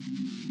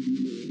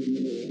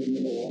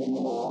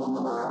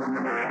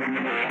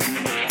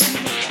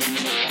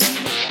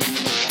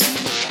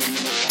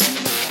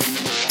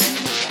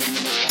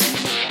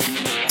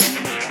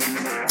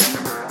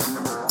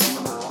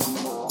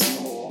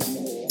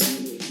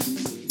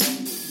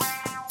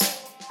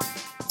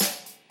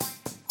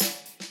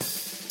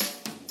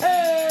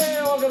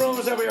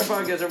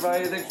Podcast,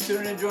 everybody. Thanks for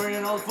tuning in, joining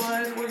in, all the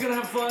fun. We're going to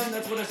have fun.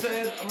 That's what I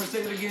said. I'm going to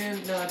say it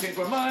again. Now I changed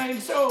my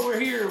mind. So we're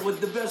here with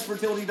the best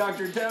fertility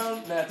doctor in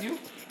town, Matthew.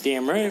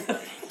 Damn right.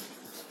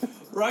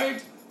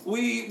 Right?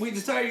 We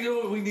decided,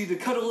 you know, we need to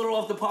cut a little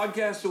off the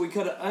podcast, so we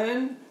cut an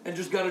N and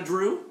just got a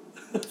Drew.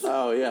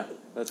 Oh, yeah.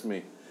 That's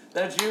me.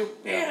 That's you.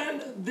 Yeah.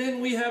 And then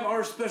we have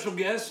our special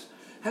guest.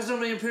 Hasn't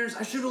many appearances.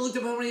 I should have looked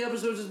up how many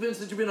episodes it's been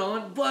since you've been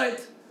on,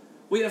 but...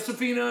 we have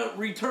Safina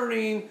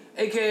returning,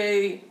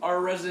 a.k.a. our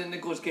resident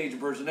Nicolas Cage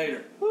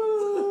impersonator.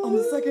 I'm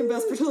the second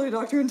best fertility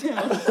doctor in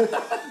town.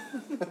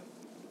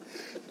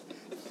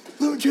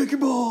 Let me check your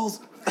balls.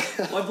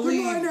 Well, I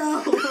believe... right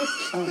now.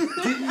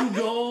 Didn't you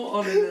go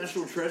on a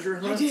national treasure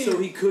hunt so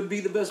he could be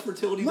the best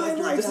fertility doctor in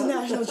town? My life's a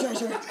national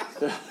treasure.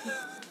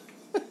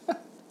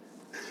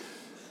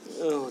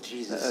 Oh,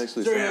 Jesus.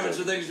 There you have it.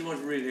 So thanks so much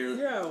for being here.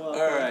 You're welcome.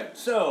 All right.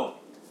 So,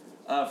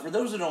 for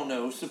those that don't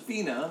know,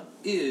 Safina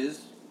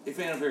is... a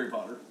fan of Harry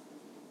Potter.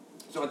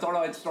 So I thought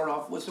I'd start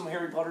off with some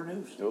Harry Potter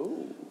news.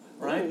 Oh.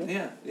 Right?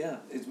 Yeah.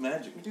 It's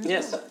magic.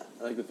 Yes.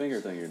 I like the finger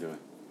thing you're doing.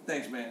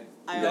 Thanks, man.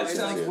 That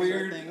sounds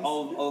weird,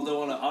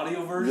 although on an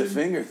audio version. The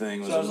finger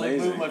thing was so I was amazing.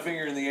 like moving my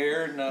finger in the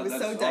air. And, it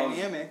was so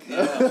dynamic.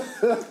 Yeah.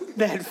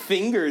 That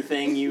finger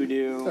thing you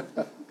do.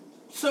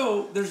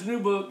 So, there's a new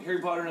book, Harry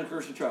Potter and the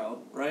Cursed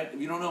Child, right? If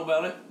you don't know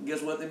about it,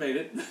 guess what? They made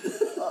it.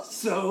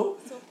 So,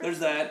 there's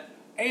that.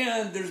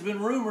 And there's been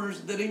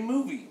rumors that a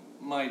movie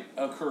might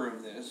occur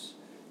of this.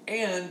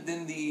 And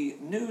then the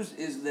news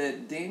is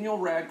that Daniel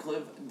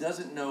Radcliffe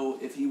doesn't know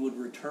if he would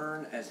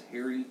return as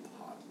Harry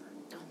Potter.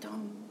 Dun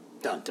dun.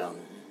 Dun dun.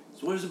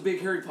 So what does a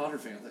big Harry Potter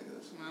fan think of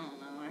this? I don't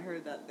know. I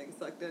heard that thing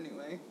sucked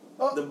anyway.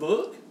 The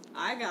book?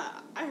 I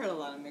heard a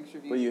lot of mixed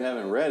reviews. But you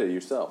haven't read it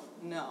yourself.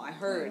 No, I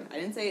heard. I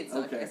didn't say it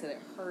sucked. Okay. I said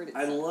I heard it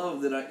I sucked.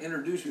 love that I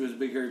introduced you as a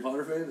big Harry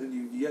Potter fan and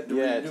you've yet to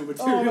read new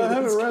material. Oh, I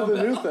haven't that's read come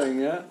the new out. thing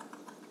yet.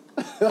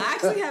 I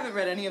actually haven't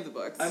read any of the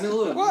books. I mean,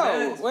 look.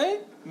 Whoa,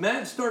 wait.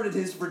 Matt started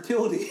his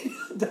fertility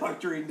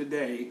doctoring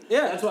today.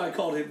 Yeah. That's why I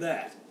called him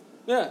that.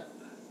 Yeah.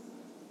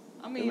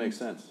 I mean, It makes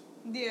sense.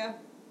 Yeah.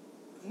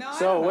 No, I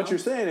So don't what know. you're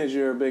saying is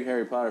you're a big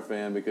Harry Potter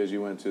fan because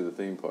you went to the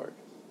theme park.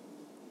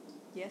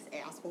 Yes,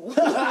 asshole.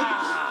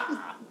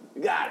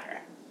 You got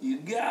her. You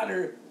got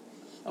her.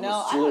 I'm No, a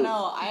I don't sleuth.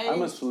 know.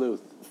 I'm a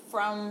sleuth.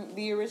 From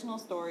the original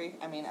story,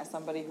 I mean, as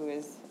somebody who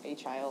is a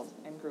child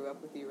and grew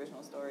up with the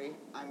original story,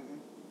 I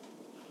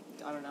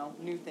don't know,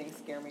 new things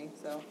scare me,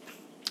 so.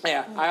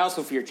 Yeah, I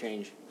also fear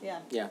change. Yeah.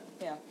 Yeah,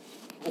 Yeah.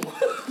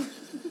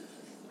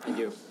 I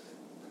do.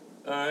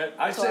 All right.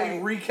 I say Sorry.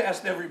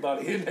 recast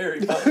everybody in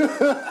Harry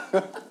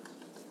Potter.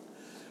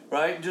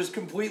 Right? Just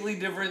completely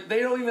different. They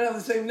don't even have the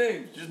same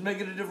names. Just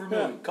make it a different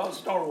movie. Call it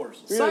Star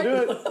Wars. Yeah,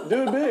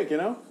 do it big, you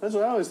know? That's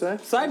what I always say.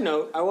 Side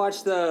note, I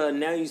watched the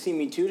Now You See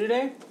Me 2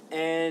 today,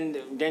 and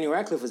Daniel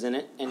Radcliffe was in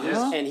it, and,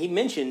 and he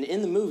mentioned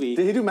in the movie...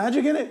 Did he do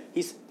magic in it? And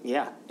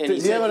Did he he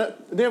said,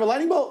 have a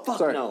lightning bolt? fuck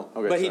Sorry. no.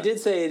 Okay, but he sorry. did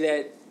say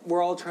that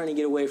we're all trying to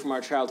get away from our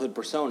childhood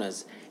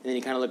personas. And then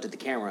he kind of looked at the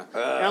camera.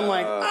 And I'm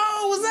like,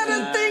 oh, was that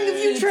a thing of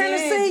you He trying to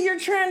did. say you're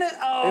trying to...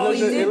 Oh, He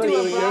He looked did at do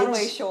a the Broadway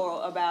kids.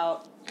 show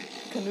about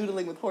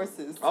canoodling with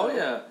horses. So. Oh,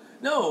 yeah.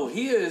 No,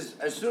 he is.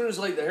 As soon as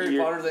like the Harry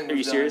Potter thing are you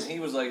was done, serious? he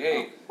was like,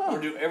 hey, I'm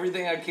going to do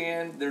everything I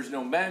can. There's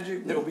no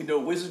magic. There'll be no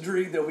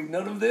wizardry. There'll be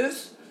none of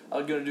this.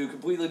 I'm going to do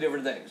completely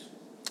different things.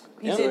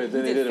 Yeah. So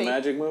then he did a fake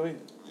magic movie?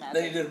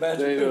 Then he did a magic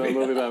Then he did a movie.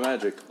 movie about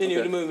magic. Then you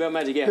did a movie about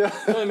magic, yeah.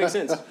 That makes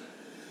sense.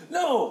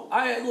 No,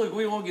 look,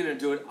 we won't get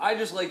into it. I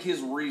just like his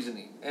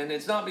reasoning. And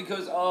it's not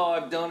because,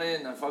 I've done it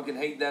and I fucking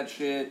hate that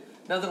shit.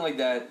 Nothing like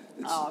that.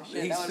 Oh,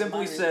 shit, He that would've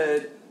simply been my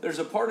said, there's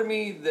a part of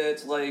me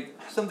that's like,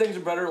 some things are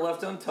better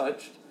left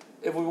untouched.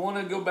 If we want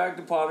to go back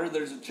to Potter,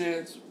 there's a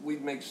chance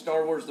we'd make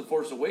Star Wars The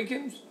Force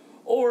Awakens,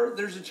 or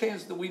there's a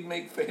chance that we'd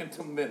make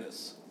Phantom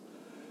Menace.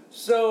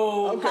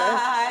 So... Okay.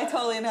 I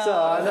totally know. So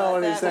I know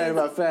what he's that saying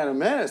was- about Phantom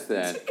Menace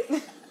then.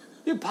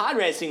 Dude, pod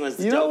racing was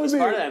the You know what dopest would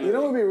part of that be, movie. you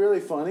know what would be really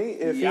funny?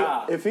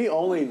 Yeah. If he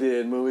only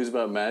did movies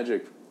about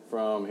magic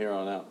from here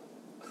on out.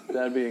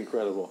 That'd be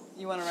incredible.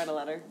 You want to write a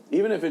letter?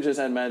 Even if it just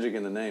had magic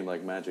in the name,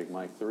 like Magic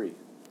Mike 3.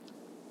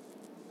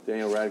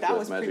 Daniel Radcliffe, That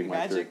was Magic pretty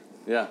Mike magic.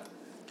 3. Yeah.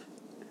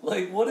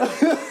 Like, what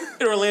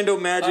if... An Orlando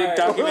Magic All right.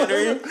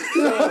 documentary.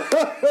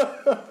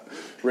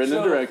 Written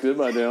and directed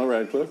by Daniel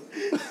Radcliffe.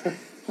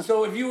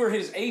 So if you were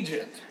his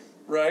agent,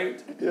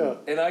 right? Yeah.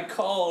 And I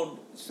called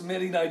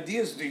submitting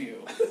ideas to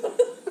you.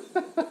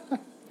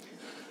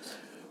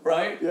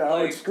 Right? Yeah, I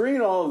would Like,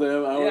 screen all of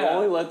them. I would Yeah.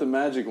 only let the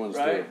magic ones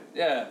right? through.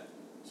 Yeah.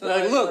 So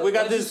Like, look, we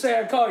got let's this- just say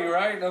I call you,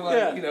 right? And I'm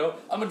like, Yeah.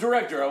 I'm a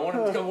director. I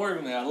wanted to come work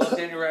with me. I love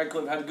Daniel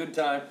Radcliffe. Had a good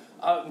time.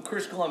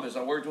 Chris Columbus.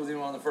 I worked with him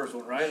on the first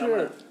one, right?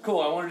 Sure. Cool.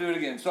 I want to do it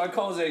again. So I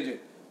call his agent.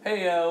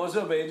 Hey, what's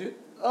up, agent?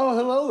 Oh,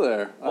 hello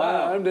there.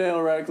 Wow. I'm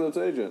Daniel Radcliffe's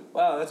agent.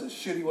 Wow, that's a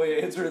shitty way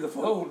of answering the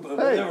phone, but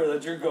Hey. whatever,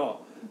 that's your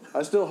call.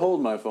 I still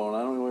hold my phone.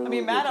 I don't even. I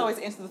mean, Matt always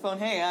answers the phone.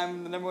 Hey,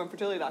 I'm the #1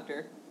 fertility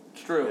doctor.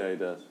 It's true. Yeah, he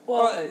does.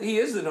 Well, he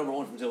is the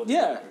 #1 fertility.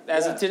 Yeah,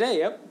 as Yeah. of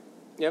today,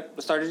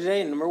 Yep, started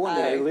today, #1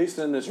 At day. least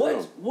in this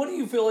room. What do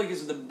you feel like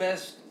is the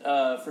best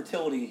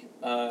fertility,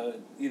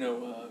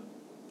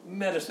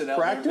 medicine out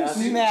Practice?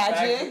 there?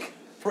 Magic.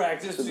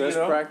 Practice. The best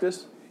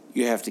practice?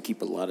 You have to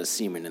keep a lot of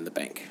semen in the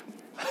bank.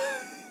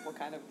 What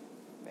kind of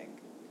thing?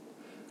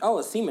 Oh,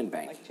 a semen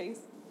bank. Like Chase?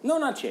 No,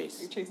 not You're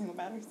Chase. chasing what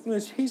matters? You're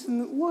chasing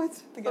the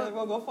what? Together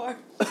we'll go far.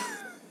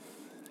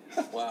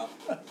 Wow.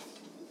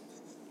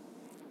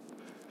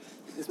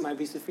 This might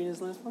be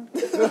Safina's last one.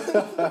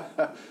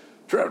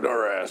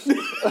 Trapdoor ass.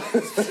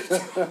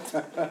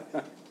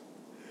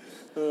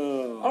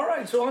 All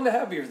right, so on to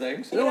happier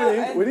things. know,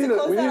 and we to need a-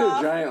 close we that need a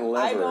off, giant I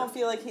lever. don't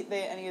feel like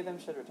any of them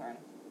should return.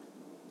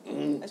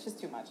 That's just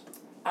too much.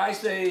 I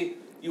say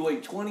you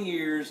wait 20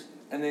 years,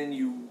 and then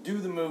you do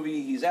the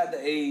movie, he's at the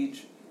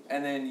age,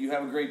 and then you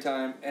have a great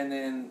time, and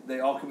then they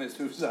all commit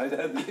suicide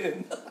at the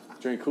end.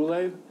 Drink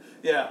Kool-Aid?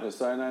 Yeah. With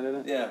cyanide in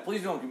it? Yeah,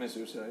 please don't commit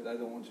suicide. I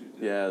don't want you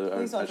to. Yeah,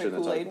 Please I don't drink shouldn't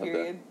have talked Kool-Aid, about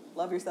period.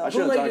 Love I yourself.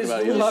 shouldn't Kool-Aid talk is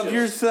about you. delicious. Love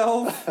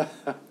yourself.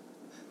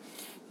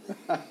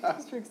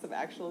 Just drink some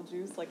actual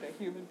juice like a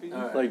human being.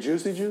 All right. Like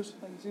juicy juice?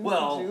 Like juicy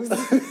Well- juice.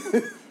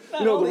 Not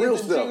You know, the only real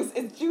is it stuff. Juice,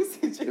 it's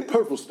juicy juice. The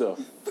purple stuff.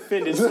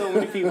 Offended so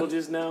many people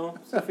just now,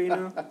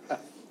 Safina.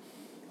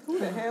 Who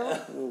the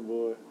hell? Oh,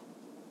 boy.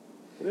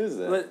 What is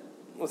that? What?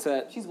 What's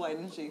that? She's white,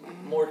 isn't she?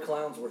 More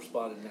clowns were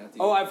spotted, Matthew.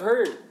 Oh, I've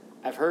heard,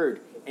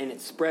 and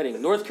it's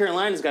spreading. North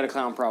Carolina's got a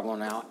clown problem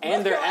now,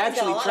 and they're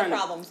actually trying to.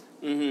 problems.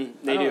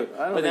 Mm-hmm. They I do, don't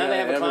but think now they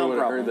have a I ever clown would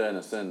have problem. heard that in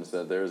a sentence,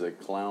 that there's a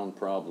clown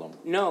problem.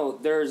 No,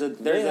 there's a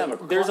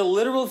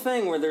literal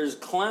thing where there's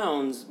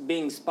clowns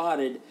being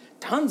spotted,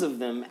 tons of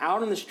them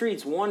out in the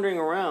streets wandering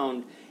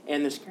around,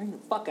 and they're scaring the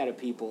fuck out of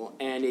people.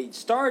 And it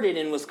started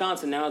in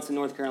Wisconsin, now it's in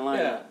North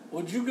Carolina. Yeah.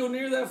 Would you go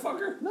near that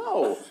fucker?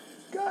 No.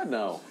 God,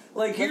 no.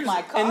 Like, With here's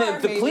my car,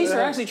 And the police are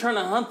Yeah. actually trying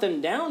to hunt them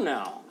down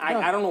now.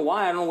 I don't know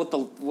why. I don't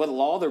know what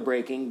law they're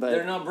breaking, but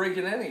they're not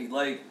breaking any.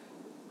 Like,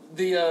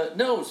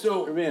 no,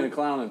 so... You're being a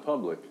clown in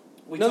public.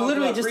 We No, talked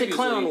literally about just a previously.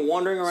 clown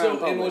wandering around So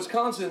public. in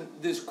Wisconsin,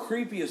 this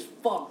creepy as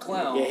fuck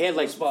clown. Yeah, he had,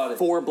 like, was spotted.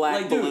 4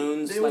 black dude,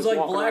 balloons, It was like,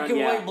 like walking black around, and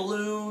yeah. white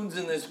balloons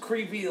and this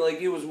creepy, like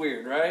it was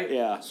weird, right?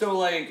 Yeah. So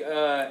like,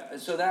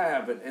 so that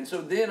happened, and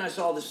so then I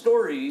saw the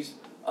stories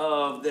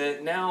of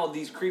that now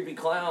these creepy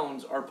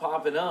clowns are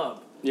popping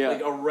up. Yeah.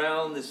 Like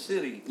around the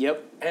city.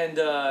 Yep. And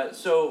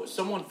so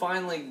someone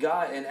finally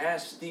got and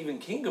asked Stephen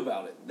King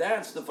about it.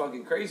 That's the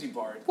fucking crazy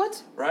part.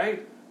 What?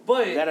 Right?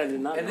 But That I did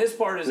not and know. this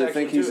part is Do you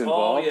actually think he's too,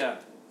 involved? Oh yeah.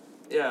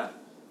 Yeah.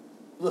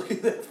 Look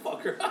at that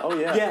fucker. Oh,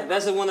 yeah. Yeah,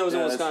 that's the one that was in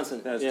Yeah, that's-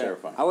 Wisconsin. that's Yeah.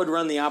 terrifying. I would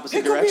run the opposite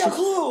It could be a direction.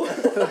 clue.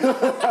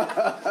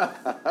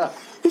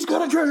 He's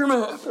got a treasure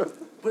map.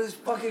 But it's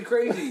fucking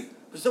crazy.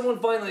 But someone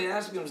finally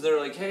asked him, so they're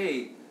like,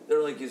 hey,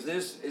 they're like, is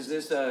this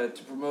to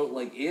promote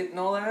like it and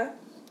all that?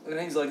 And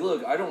he's like,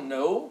 look, I don't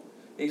know.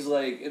 He's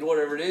like, and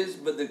whatever it is,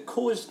 but the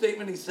coolest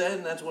statement he said,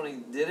 and that's when he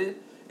did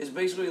it, is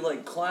basically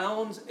like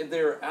clowns, if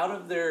they're out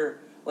of their,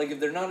 like if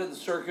they're not at the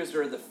circus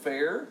or at the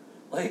fair,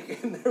 like,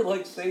 and they're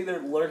like, say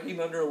they're lurking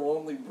under a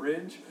lonely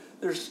bridge,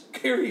 they're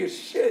scary as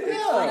shit.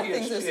 It's A lot of freaky as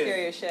things are shit.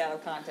 scary as shit out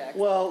of context.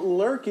 Well,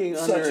 lurking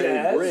Such under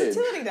as? a bridge.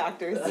 Fertility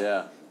doctors.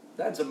 Yeah.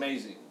 That's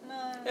amazing.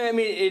 No. I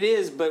mean, it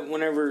is, but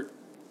whenever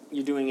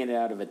you're doing it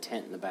out of a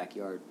tent in the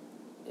backyard,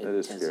 it That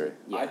is tends scary. To,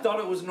 yeah. I thought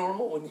it was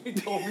normal when you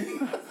told me.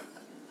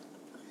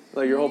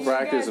 Like your whole You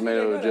practice guys is made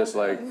figure of it just out.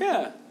 like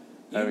Yeah,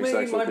 You having made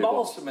sex my with people.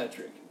 balls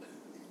symmetric.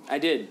 I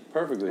did.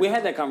 Perfectly. We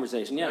had that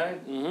conversation, yeah.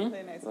 Right? Mm-hmm.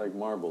 Very nice. like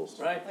marbles.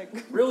 Right?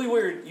 Like- Really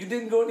weird. You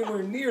didn't go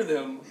anywhere near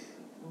them,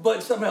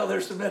 but somehow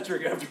they're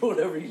symmetric after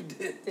whatever you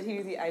did. Did he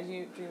do the I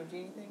Dream of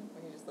Jeannie thing?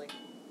 Where he just like,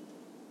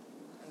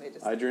 and they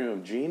just I dream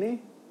of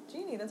Jeannie?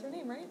 Jeannie, that's her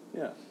name, right?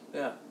 Yeah.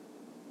 Yeah.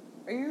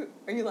 Are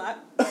you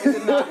laughing? Is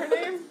it not her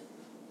name?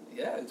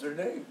 Yeah, it's her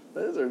name.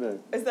 That is her name.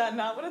 Is that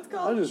not what it's I'm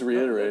called? just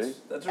reiterating.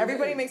 That's her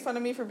Everybody name. makes fun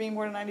of me for being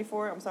born in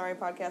 '94. I'm sorry,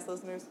 podcast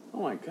listeners.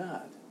 Oh my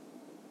God.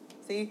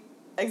 See,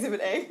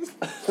 Exhibit A.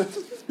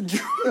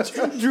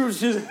 Drew's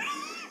just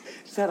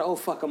had a, oh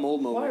fuck, I'm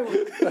old Why moment.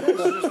 would, that's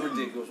just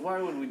ridiculous.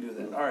 Why would we do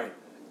that? All right.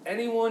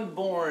 Anyone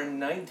born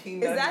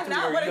 1993 Is that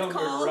not or what it's younger,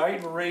 called?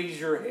 right? Raise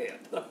your hand.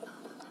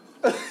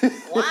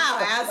 Wow,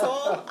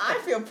 asshole!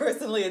 I feel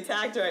personally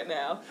attacked right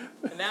now,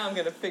 and now I'm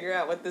gonna figure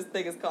out what this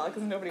thing is called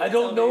because nobody. I will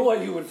don't tell know me.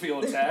 why you would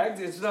feel attacked.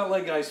 It's not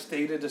like I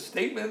stated a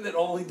statement that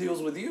only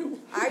deals with you.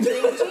 I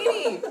Dream of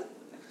Jeannie.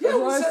 Yeah,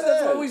 we what I said that's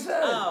said. what we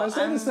said. Oh, I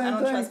said the same I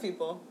don't thing. trust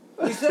people.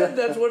 We said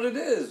that's what it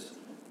is.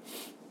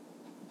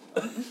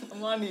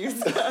 I'm on you.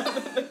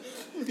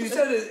 You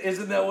said it,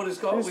 isn't that what it's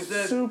called? It's We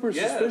said super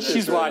yeah, suspicious.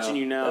 She's right watching now.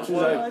 you now. That's She's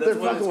what, like, that's they're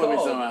what fucking it's with me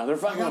called. somehow. They're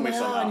fucking with me on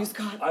somehow. you,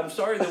 Scott. I'm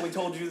sorry that we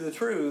told you the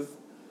truth,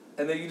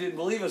 and that you didn't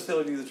believe us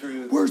telling you the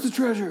truth. Where's the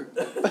treasure?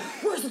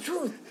 Where's the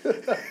truth?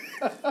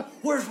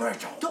 Where's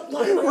Rachel? Don't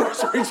lie.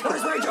 Where's Rachel?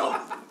 Where's Rachel?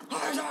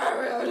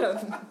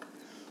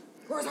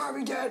 Where's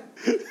Harvey dead?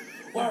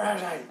 Where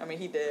is he? I mean,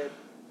 he did.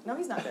 No,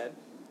 he's not dead.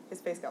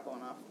 His face got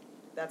blown off.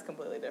 That's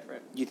completely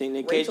different. Do you think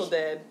Nick Cage? Rachel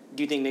dead.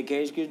 Do you think Nick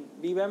Cage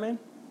could be Batman?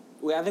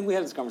 I think we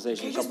had this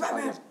conversation. Nick Cage is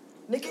Batman.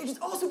 Nick Cage is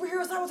all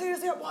superheroes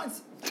simultaneously at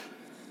once.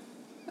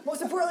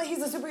 Most importantly,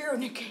 he's a superhero,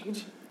 Nick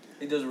Cage.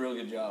 He does a real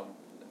good job.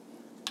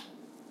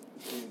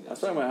 I was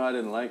talking about how I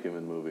didn't like him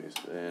in movies,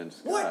 and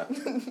Scott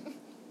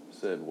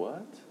said,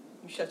 "What?"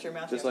 You shut your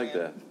mouth. Just young like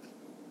man. that.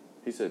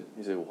 He said,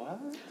 "What?"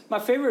 My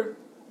favorite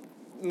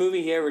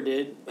movie he ever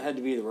did had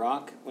to be The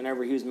Rock.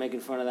 Whenever he was making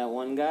fun of that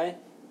one guy,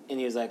 and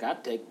he was like, "I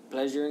take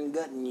pleasure in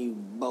gutting you,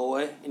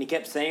 boy," and he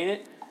kept saying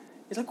it.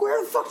 He's like,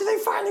 "Where the fuck do they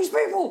find these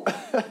people?"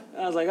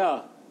 I was like,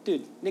 "Oh,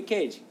 dude, Nick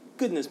Cage,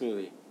 good in this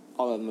movie."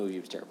 Although the movie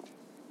was terrible.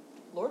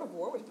 Lord of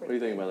War was pretty. What do you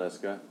think about that,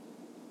 Scott?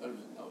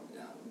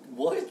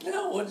 What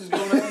now? What is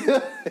going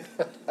on?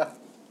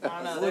 I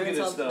don't know. Look at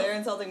this stuff. They're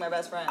insulting my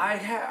best friend.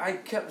 I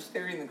kept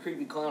staring the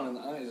creepy clown in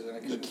the eyes, and I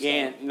couldn't. You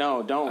can't. Stop.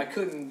 No, don't. I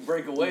couldn't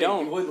break away.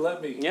 Don't. He wouldn't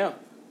let me. Yeah.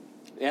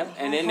 Yeah.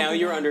 And then now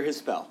you're under his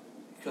spell.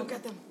 Couldn't. Look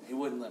at them. He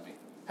wouldn't let me.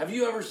 Have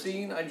you ever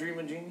seen I Dream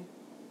of Jeannie?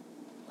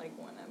 Like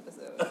one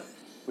episode.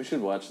 We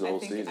should watch the whole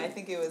season. I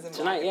think it was in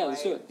Tonight, black yeah, and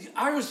let's do white. it.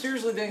 I was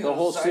seriously thinking The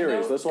whole side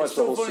series. note, Let's watch it's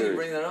the so whole funny series. to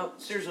bring that up.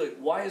 Seriously,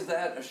 why is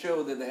that a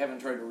show that they haven't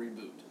tried to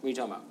reboot? What are you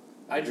talking about?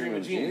 I Dream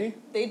of Jeannie.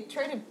 They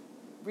tried to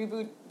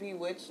reboot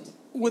Bewitched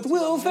With into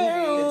Will a movie.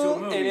 Ferrell, Into a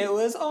movie. and it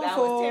was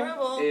awful. That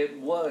was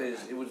terrible.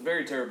 It was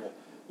very terrible.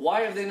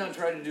 Why have they not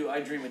tried to do I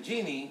Dream of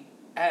Jeannie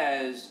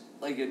as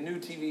like a new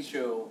TV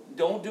show?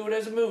 Don't do it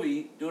as a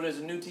movie. Do it as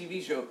a new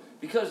TV show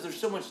because there's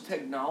so much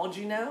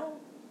technology now.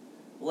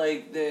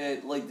 Like the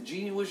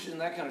genie wishes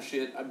and that kind of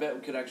shit. I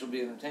bet could actually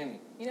be entertaining.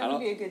 You know, would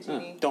be a good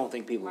genie. Don't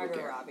think people would Margot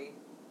care. Robbie.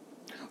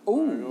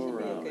 Ooh. Would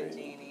be a good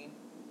genie.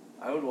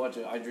 I would watch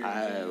it. I Dream of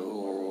Jeannie. with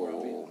Margot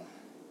Robbie.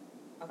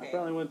 I Okay.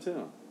 probably would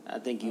too. I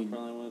think I you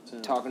probably would too.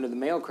 talking to the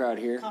male crowd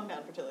here Calm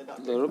down, fertility a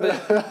doctor. little bit.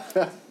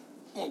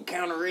 Won't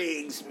counter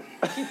eggs.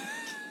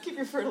 Keep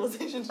your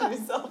fertilization to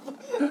yourself.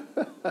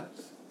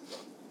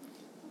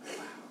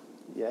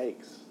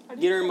 Yikes.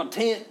 Get her in my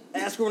tent.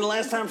 Ask her when the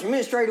last time she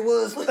menstruated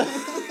was.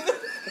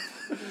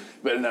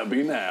 Better not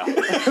be now.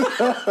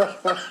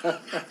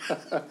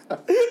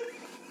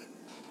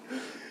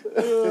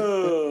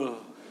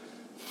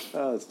 Oh,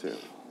 that's terrible.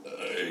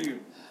 I'm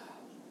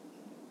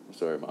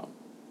sorry, Mom.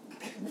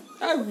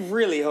 I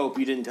really hope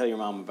you didn't tell your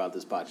mom about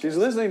this podcast. She's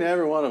listening to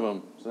every one of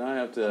them, so now I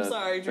have to I'm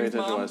sorry, pay Drew's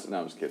attention to mom. what I... No,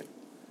 I'm just kidding.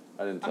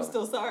 I didn't tell I'm her.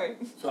 still sorry.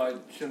 So I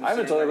shouldn't. I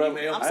haven't told her about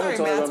email. I'm I haven't sorry,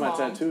 told her about Matt's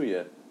my mom. tattoo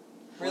yet.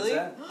 Really?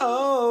 What's that?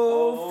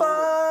 Oh,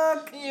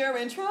 fuck. You're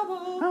in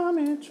trouble. I'm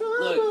in trouble.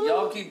 Look,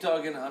 y'all keep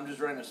talking. I'm just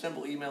writing a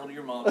simple email to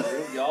your mom.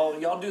 Drew.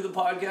 Y'all do the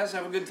podcast.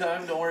 Have a good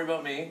time. Don't worry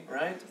about me.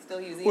 Right?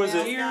 Still using Was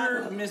it-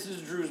 Dear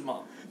Mrs. Drew's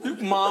mom.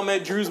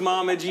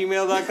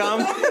 Mom@drewsmom@gmail.com.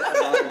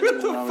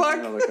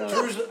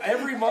 Drew's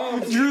every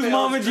mom's Drew's email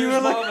mom is at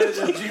Drew's mom at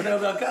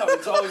gmail.com.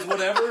 It's always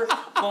whatever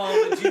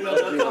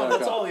mom@gmail.com.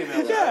 That's all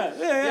emails. Right?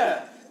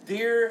 Yeah.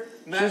 Dear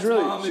Matt's She's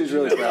really- mom she's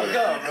at really proud of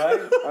gmail.com,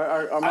 right?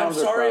 Our I'm moms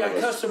are sorry proud I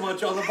of us. cuss so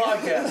much on the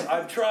podcast.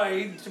 I'm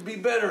trying to be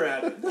better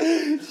at it.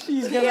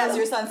 Yes,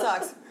 your son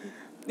sucks.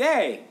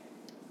 Hey.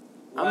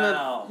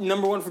 Wow. I'm the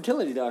number one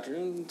fertility doctor.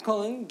 I'm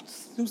calling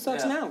who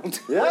sucks Yeah. now.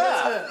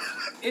 Yeah.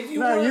 If you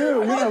No, were,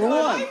 you're I number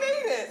one. made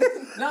it.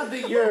 not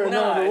that You're you're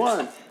not. number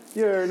one.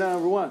 You're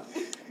number one.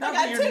 Not I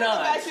that got you're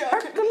not. in the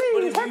backyard.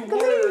 But if you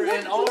were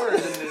and are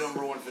the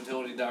number one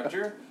fertility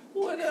doctor,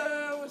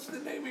 what's the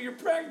name of your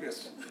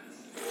practice?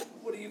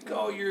 What do you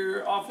call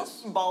your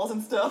office? Balls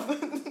and stuff.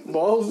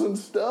 Balls and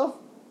stuff.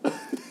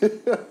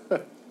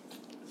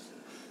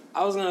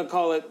 I was going to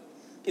call it,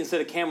 instead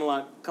of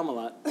Camelot,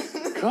 Come-a-lot.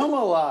 Come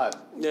a lot.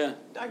 Yeah.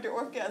 Dr.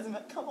 Orgasm,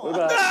 come What on.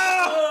 about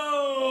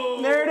Oh!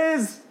 There it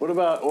is. what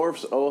about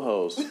Orf's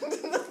Ohos?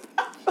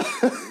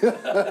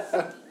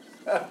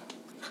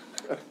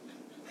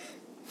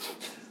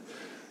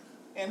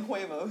 And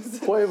huevos.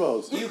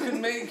 Huevos. You can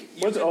make.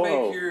 What's can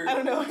Ojo? make your. I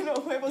don't know. I know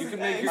huevos You can is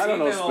make eggs. your I don't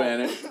know email.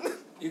 Spanish.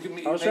 You can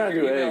make, I was make trying to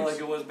your do email eggs. like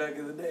it was back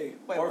in the day.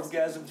 Huevos.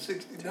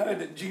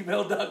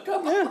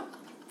 Orgasm69@gmail.com. Yeah.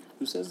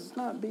 Who says it's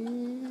not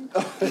big?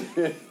 All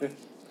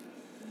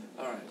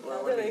right. I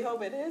Well, really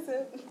hope it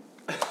isn't.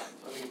 let me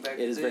get back It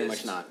to is very this.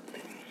 much not.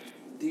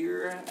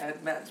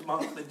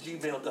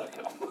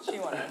 Dear@mattsmom@gmail.com. She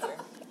won't answer.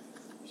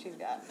 She's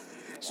got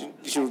She'll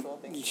actual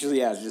things.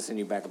 just send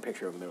you back a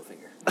picture of a middle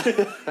finger.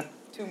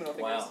 2 middle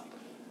fingers Wow.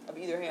 of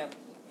either hand.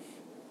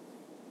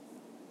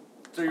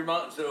 So your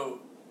mom. So,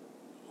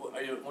 when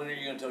are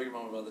you going to tell your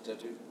mom about the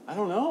tattoo? I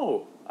don't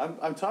know.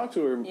 I've talked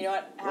to her You know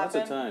what lots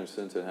of happened? times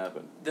since it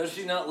happened. Does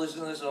she not listen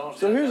to this at all? She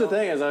So doesn't here's the know?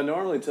 thing: is I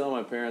normally tell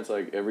my parents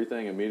like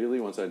everything immediately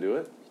once I do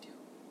it.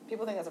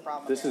 People think that's a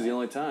problem. This is the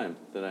apparently. only time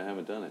that I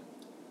haven't done it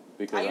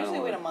because I I usually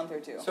don't wait a wanna- month or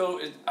two.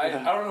 So I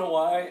don't know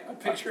why I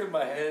picture in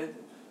my head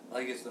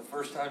like it's the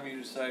first time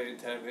you decided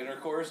to have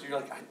intercourse. You're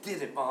like, I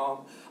did it,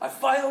 Mom. I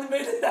finally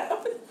made it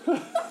happen.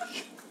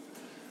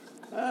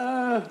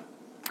 I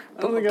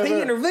don't think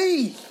P and a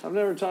V. I've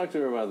never talked to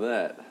her about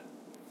that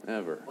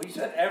ever. Well, you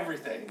said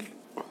everything.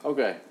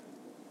 Okay,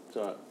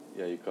 so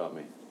yeah, you caught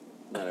me.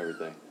 Not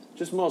everything,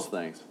 just most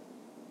things,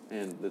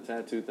 and the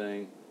tattoo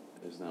thing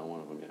is not one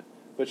of them yet.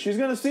 But she's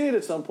going to see it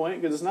at some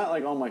point because it's not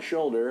like on my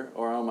shoulder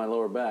or on my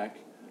lower back.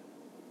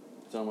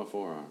 It's on my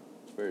forearm.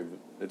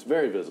 It's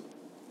very visible.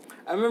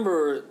 I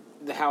remember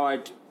how I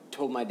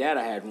told my dad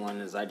I had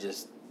one is I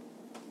just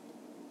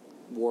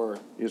wore...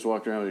 You just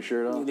walked around with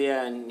your shirt off?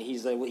 Yeah, and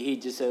he's like, he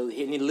just said,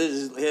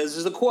 this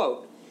is a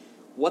quote.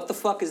 What the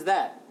fuck is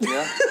that?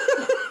 Yeah.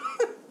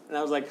 And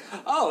I was like,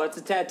 oh, it's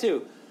a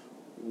tattoo.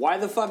 Why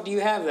the fuck do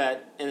you have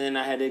that? And then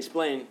I had to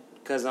explain,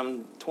 because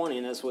I'm 20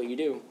 and that's what you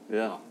do.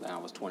 Yeah. Well, I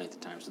was 20 at the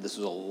time, so this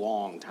was a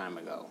long time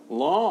ago.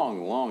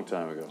 Long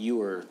time ago. You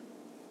were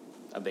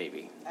a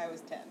baby. I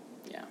was 10.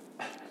 Yeah,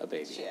 a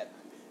baby. Shit.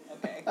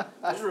 Okay.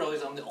 I just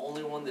realized I'm the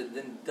only one that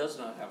then does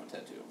not have a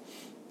tattoo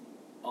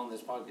on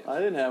this podcast. I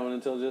didn't have one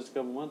until just a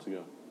couple months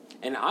ago.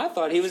 And I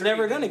thought he was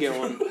never going to get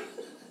one.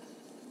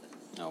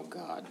 Oh,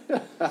 God.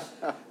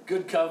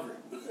 Good cover.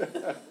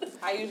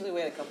 I usually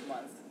wait a couple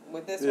months.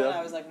 With this one,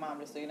 I was like, Mom,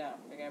 just so you know,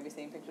 you're going to be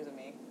seeing pictures of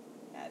me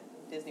at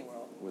Disney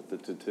World. With the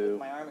tattoo. With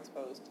my arm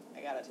exposed.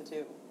 I got a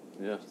tattoo.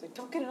 Yeah. She's like,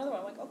 don't get another one.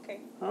 I'm like, okay.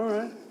 All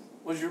right.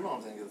 What does your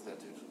mom think of the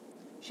tattoos?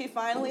 She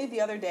finally, the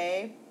other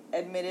day,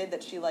 admitted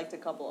that she liked a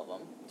couple of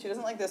them. She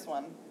doesn't like this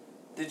one.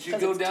 Did you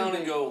go down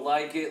and go,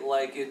 like it,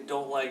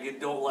 don't like it,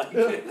 don't like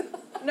it?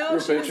 No,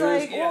 Your she was pictures?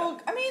 like,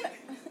 well, I mean...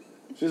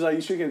 She's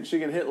like, she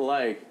can hit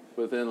like,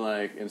 but then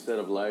like, instead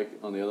of like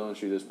on the other one,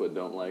 she just put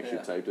don't like. Yeah.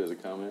 She typed it as a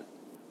comment.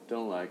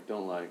 Don't like.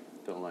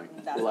 That's like.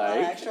 a lot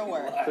of extra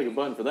work. Click a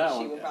button for that She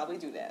one. would probably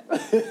do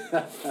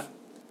that.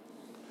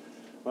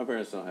 My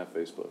parents don't have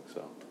Facebook,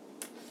 so.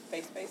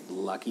 Face.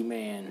 Lucky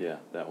man. Yeah,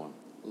 that one.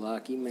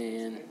 Lucky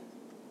man.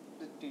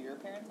 Do your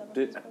parents have a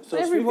Did, Facebook? so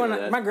Everyone,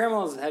 speaking of that, my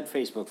grandma's had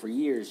Facebook for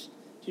years.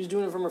 She was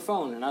doing it from her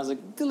phone, and I was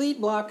like, delete,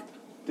 block.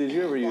 did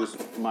you ever use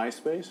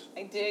MySpace?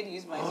 I did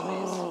use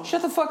MySpace.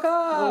 Shut the fuck up.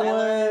 I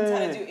learned how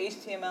to way. do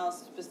HTML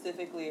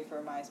specifically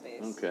for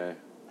MySpace. Okay.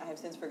 I have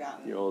since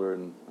forgotten. You're older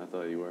than I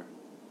thought you were.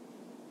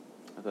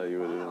 I thought you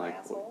would have been Wow, like,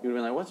 asshole. you'd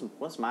have been like,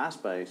 what's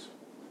MySpace?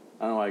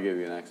 I don't know why I gave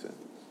you an accent.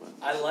 But.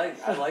 I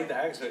like the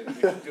accent. You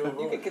should do it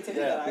more. You could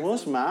continue that accent.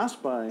 What's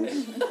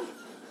MySpace?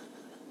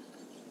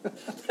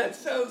 That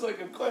sounds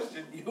like a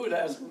question you would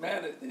ask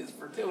Matt at his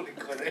fertility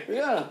clinic.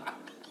 Yeah.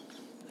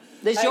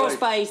 This your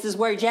space. This is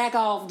where you jack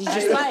off. This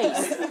your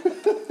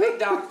space. Hey,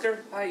 doctor.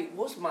 Hey,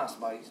 what's my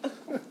space?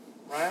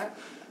 Right?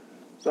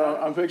 So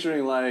I'm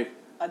picturing like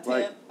A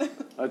tent.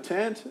 a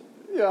tent.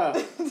 Yeah.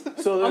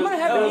 So I'm going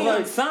to have a there's neon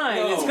like sign.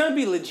 no. It's going to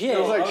be legit.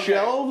 there's like Okay.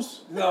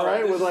 shelves, No,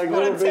 right, this with is like not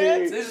little a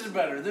tent. bitty. This is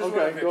better. This is Okay,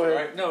 what I go picture,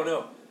 ahead. right?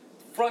 No.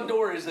 Front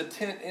door is a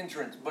tent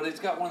entrance, but it's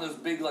got one of those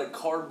big like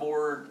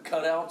cardboard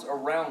cutouts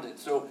around it.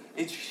 So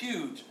it's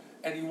huge.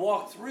 And you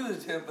walk through the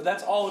tent, but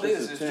that's all it It's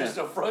is. just a It's tent. just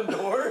a front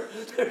door.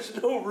 There's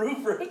no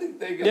roof or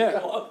anything Yeah.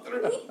 to walk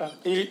through.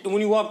 And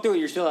when you walk through it,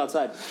 you're still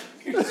outside.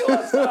 You're still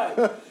outside.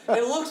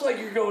 It looks like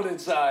you're going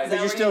inside. Is that you're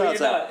where still you- You're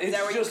outside. not. Is It's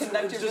that where you just,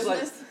 conduct it's your just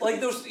business?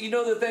 like those, you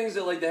know, the things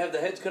that like they have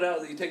the heads cut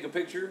out that you take a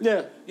picture.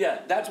 Yeah. Yeah,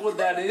 that's what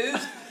that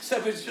is.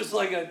 Except it's just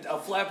like a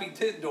flappy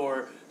tent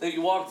door that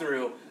you walk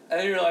through,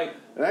 and you're like.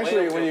 And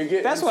actually, wait, when you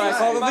get That's what I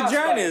call the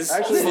Inside. vaginas.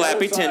 actually, the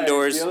Flappy other tent side-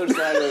 doors. The other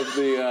side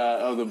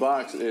of the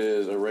box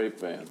is a rape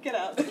van. Get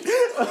out. Dude,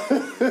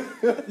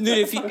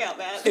 if you, Fuck out,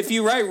 Matt. if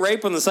you write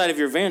rape on the side of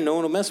your van, no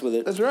one will mess with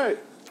it. That's right.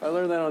 I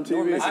learned that on No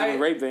one TV. messes I- with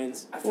rape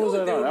vans. I What feel was like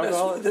that they on? would mess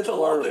Alcoholics? with it a Or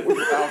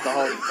lot.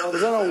 alcoholics?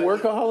 Was that on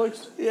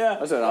Workaholics? Yeah.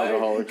 I said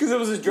alcoholics. Because it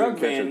was his drug Didn't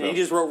catch van, it, and he though.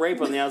 just wrote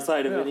rape on the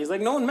outside of it. And he's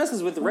like, no one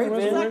messes with the rape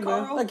messes van. with rape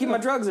van. I keep my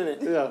drugs in it.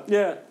 Yeah.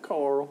 Yeah.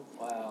 Coral.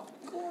 Wow.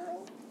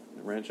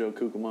 Rancho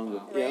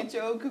Cucamonga.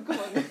 Rancho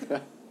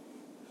Cucamonga.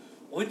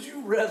 Would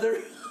you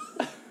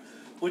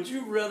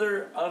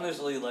rather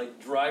honestly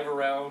like drive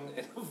around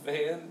in a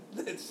van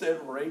that said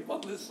rape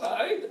on the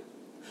side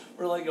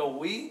for like a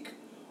week?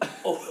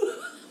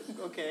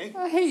 Okay.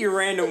 I hate your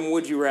random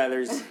would you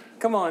rathers.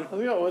 Come on.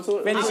 Let's go. What's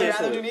the, Finish I would it.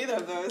 rather do neither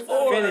of those.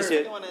 Or- Finish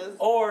it. One is.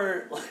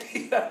 Or like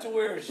you have to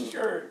wear a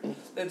shirt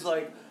that's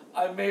like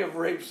I may have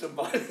raped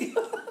somebody.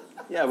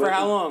 Yeah, For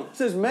how long? It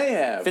says may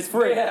have. If it's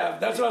for May a, have.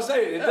 That's what I'm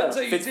saying. It doesn't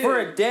say if you it's did. for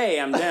a day,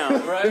 I'm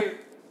down. Right?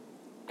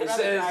 I'd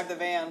rather drive the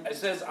van. It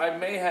says I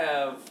may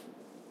have,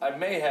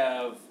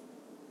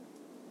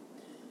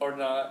 or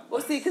not.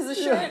 Well, see, because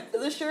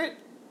the shirt,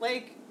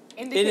 like,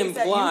 indicates that you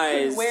implies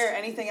couldn't wear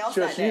anything else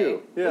just that day.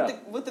 you, yeah.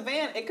 With the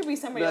van, it could be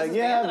somebody Like, else's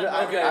yeah,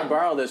 van. Okay. I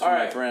borrowed this from All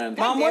my right. friend.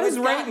 God Mom, damn what it, does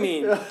rape Scott.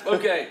 mean?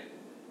 Okay.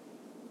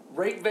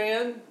 Rape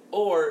van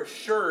or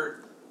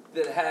shirt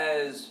that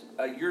has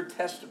your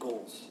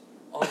testicles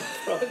on the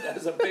front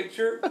as a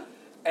picture,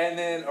 and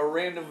then a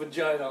random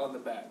vagina on the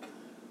back.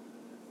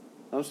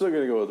 I'm still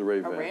gonna go with the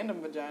rape A van.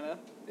 random vagina.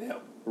 Yeah.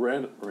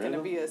 Random. Gonna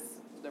be a.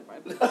 Never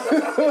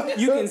mind.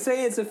 You can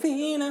say it's a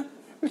Fina.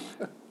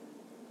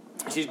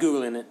 She's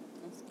Googling it.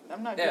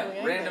 I'm not Yeah. Googling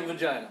anything. Random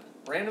vagina.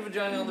 Random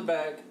vagina on the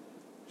back.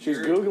 She's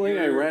You're- googling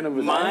a you're- random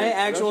vagina. My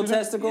actual Don't you know?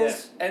 testicles?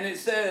 Yes. And it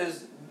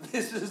says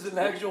this is an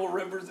actual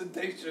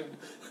representation.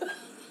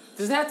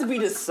 Does it have to be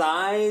the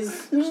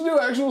size? You should do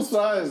actual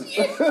size.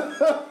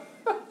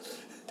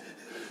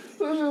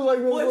 This is like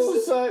this little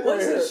site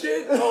what's right the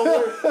shit?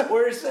 Oh,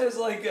 where it says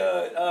like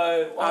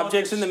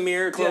objects in the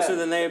mirror closer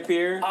than they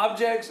appear.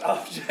 Objects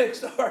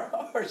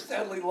are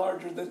sadly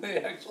larger than they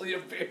actually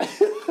appear.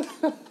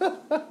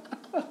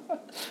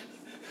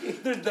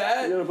 Either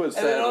that, and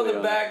then on the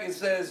back it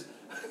says,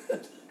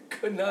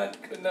 could not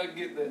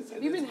get this.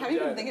 Have you been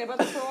thinking about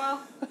this for a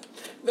while?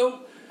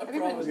 Nope. I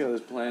promise. Got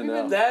this planned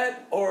out.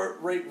 That or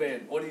rape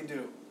van. What do you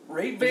do?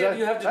 Rape van,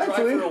 you have to drive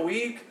for a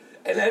week.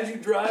 And as you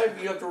drive,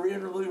 you have to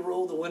randomly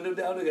roll the window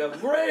down and go,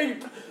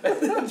 rape!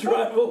 And then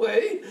drive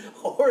away.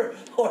 Or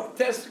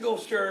testicle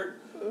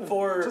shirt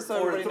for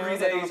 3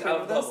 days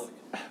out of public.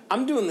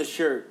 I'm doing the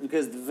shirt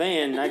because the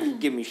van I could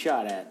get me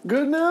shot at.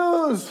 Good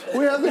news!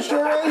 We have the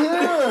shirt right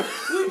here!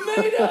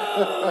 We made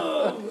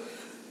them!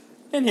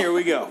 And here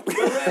we go.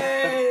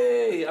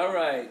 Hooray! All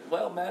right.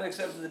 Well, Matt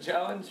accepted the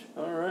challenge.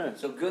 All right.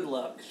 So good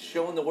luck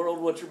showing the world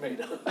what you're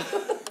made of.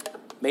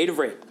 Made of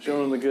rape.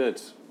 Showing them the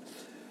goods.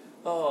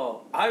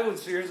 Oh, I would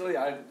seriously,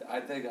 I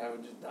think I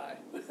would just die.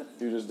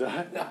 You just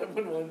die? I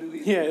wouldn't want to do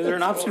either. Yeah, is there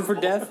an That's option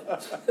horrible. for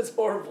death? That's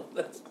horrible.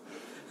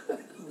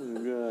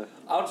 Oh, God.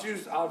 I'll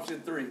choose option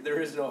 3. There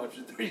is no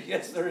option 3.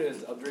 Yes, there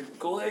is. I'll drink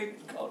Kool-Aid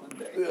and call it a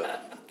day. I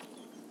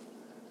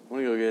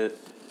want to go get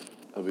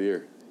a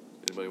beer.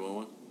 Anybody want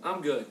one?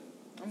 I'm good.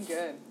 I'm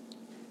good.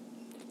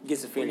 Were you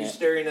Gisafina.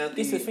 staring at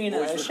the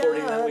Gisafina, voice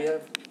recording that we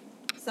have?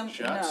 Shots?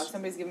 No,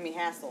 somebody's giving me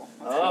hassle.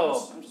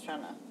 Oh. I'm just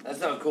trying to. That's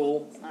not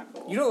cool. It's not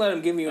cool. You don't let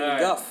him give me any All right.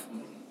 guff.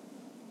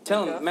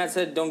 Tell him. Guff? Matt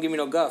said, "Don't give me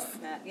no guff."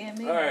 Not give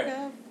me All right.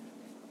 no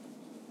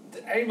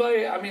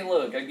Anybody, I mean,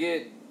 look, I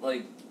get,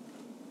 like,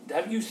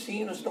 have you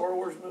seen a Star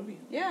Wars movie?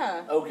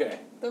 Yeah, Okay.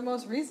 the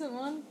most recent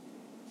one.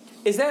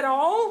 Is that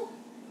all?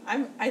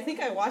 I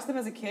think I watched them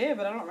as a kid,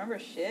 but I don't remember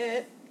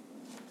shit.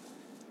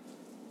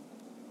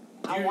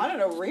 I wanted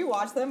to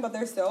rewatch them, but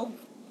they're so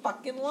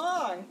fucking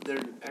long.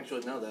 They're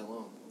actually not that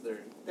long.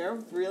 They're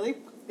really.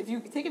 If you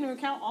take into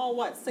account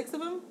all 6 of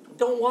them.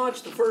 Don't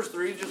watch the first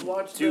 3, just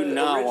watch Do the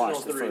not original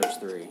watch the 3. first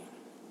 3.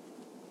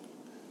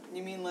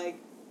 You mean the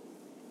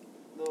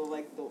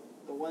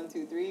 1,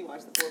 2, 3?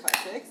 Watch the 4, 5,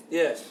 6.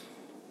 Yes.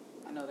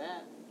 I know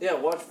that. Yeah,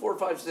 watch 4,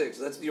 5, 6.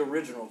 That's the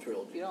original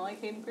trilogy. You don't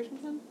like Hayden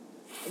Christensen?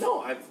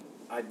 No, I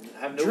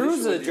have no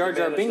Drew's issue a with Jar you,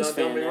 Jar man. Binks It's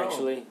not fan, done me wrong.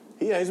 actually.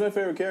 Yeah, he's my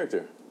favorite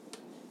character.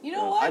 You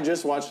know what? I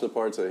just watched the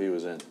parts that he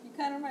was in. You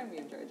kind of remind me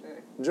of Jar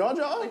Jar. Jar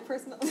Jar? Like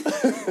personal.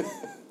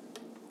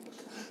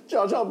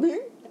 Jar Jar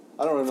Bing?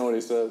 I don't even know what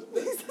he says.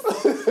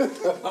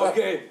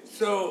 Okay,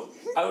 so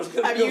I was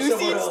going to Have go you somewhere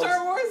seen else.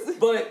 Star Wars?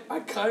 But I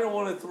kind of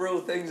want to throw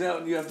things out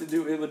and you have to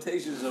do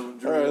imitations of them,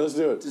 Drew. All right, let's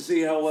do it. To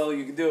see how well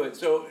you can do it.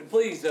 So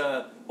please,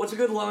 what's a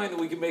good line that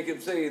we can make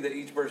him say that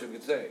each person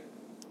could say?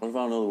 What if I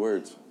don't know the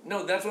words?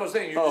 No, that's what I'm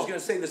saying. You're just going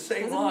to say the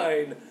same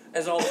line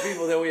as all the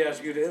people that we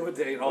ask you to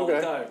imitate all the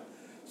time.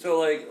 So,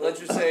 like, let's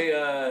just say,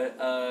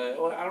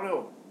 well, I don't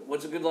know.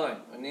 What's a good line?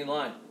 I need a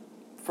line.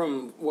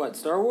 From what,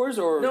 Star Wars,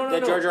 or No,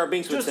 that Jar Jar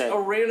Binks would just say? a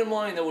random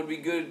line that would be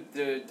good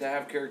to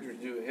have characters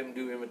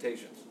do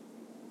imitations.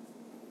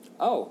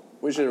 Oh,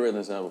 We should have written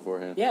this out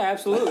beforehand. yeah,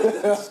 absolutely.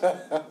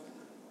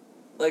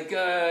 Like,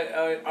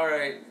 all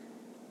right,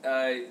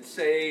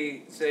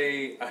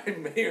 say I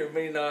may or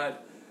may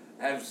not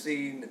have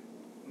seen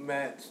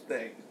Matt's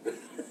thing.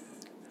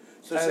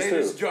 So As say who?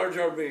 this Jar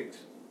Jar Binks.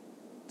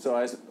 So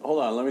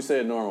hold on, let me say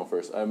it normal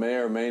first. I may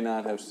or may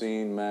not have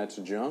seen Matt's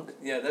junk.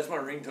 Yeah, that's my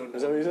ringtone.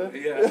 Is that what you said?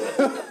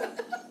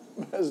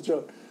 Yeah. Matt's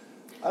junk.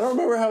 I don't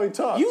remember how he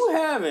talks. You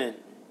haven't.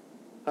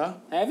 Huh?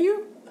 Have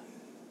you?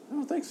 I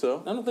don't think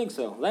so. I don't think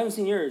so. I haven't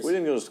seen yours. We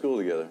didn't go to school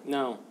together.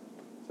 No.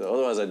 So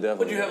otherwise I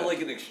definitely Would you have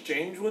like an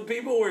exchange with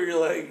people where you're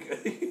like,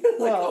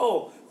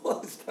 Well-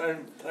 it's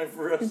time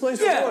for us. You play to-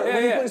 sports. Yeah,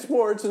 when you yeah. play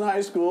sports in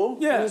high school,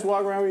 Yeah. you just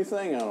walk around with your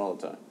thing out all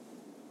the time.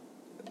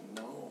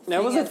 No.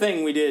 That was a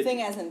thing we did.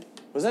 Thing as in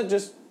Was that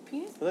just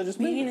penis?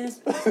 me?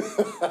 Penis.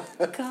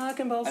 Cock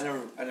and balls. I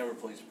never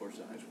played sports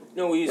in high school.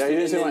 No, we used Yeah, to. you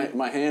didn't and see then-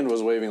 my hand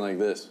was waving like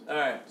this. All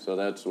right. So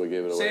that's what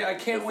gave it away. Say I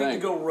can't The wait to thing.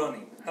 go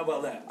running. How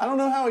about that? I don't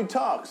know how he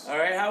talks. All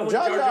right. How would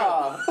Jar Jar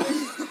Jar?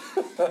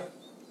 Jar.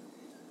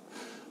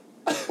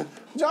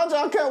 Jar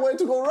Jar can't wait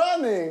to go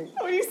running.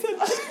 Oh, you said.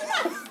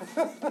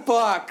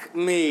 Fuck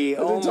me.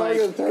 Oh he my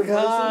talking in third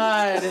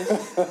god.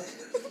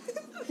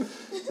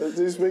 Does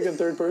he speak in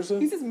third He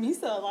person? says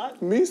Misa a lot.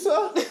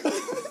 Misa?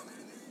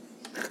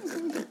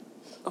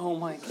 Oh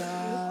my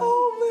god.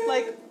 Oh man.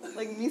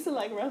 Like Misa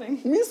like running.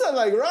 Misa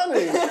like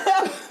running.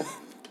 I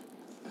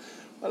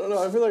don't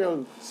know. I feel like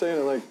I'm saying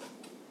it like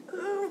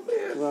Oh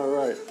man. not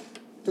right.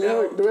 Do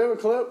No. we have a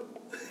clip?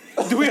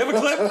 Do we have a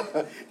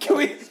clip? Can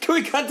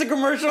we cut the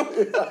commercial?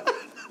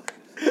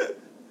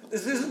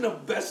 This isn't a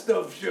best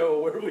of show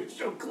where we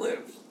show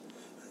clips.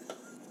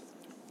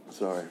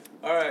 Sorry.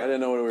 All right. I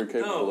didn't know what we were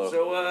capable No. of.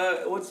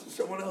 So what's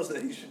someone else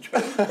that you should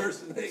try to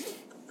impersonate?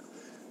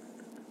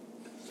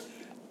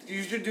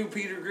 You should do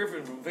Peter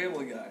Griffin from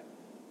Family Guy.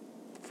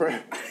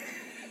 I'm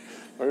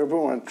gonna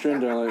put my chin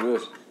down like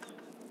this.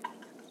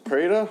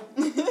 Prada?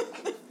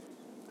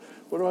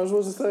 What am I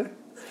supposed to say?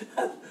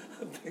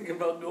 I'm thinking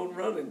about going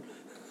running.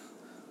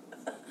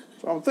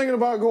 So I'm thinking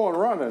about going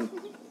running.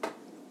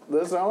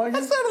 Does that sound like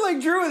That it? sounded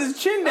like Drew with his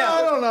chin down.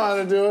 I don't know how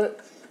to do it.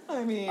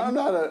 I mean, I'm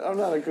not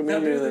a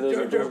comedian that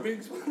Jar doesn't Jar do it.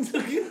 Binks ones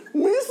again.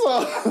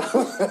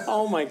 Mesa!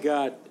 Oh my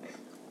god.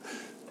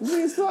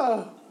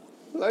 Mesa!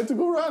 I like to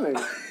go running.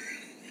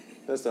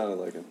 That sounded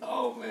like him.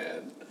 Oh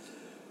man.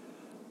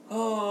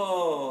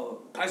 Oh,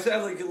 I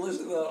sadly could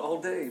listen to that all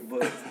day,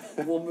 but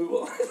we'll move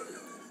on.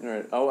 All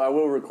right, I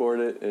will record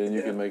it, and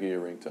you can make it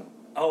your ringtone.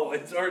 Oh,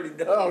 it's already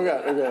done. Oh,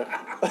 okay.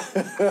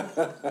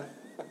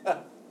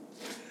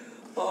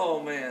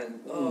 Oh man.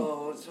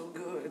 Oh, it's so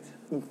good.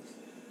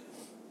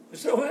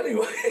 So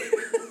anyway,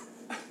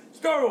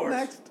 Star Wars.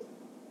 Next.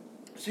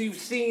 So you've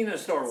seen a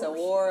Star Wars, it's a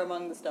war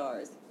among the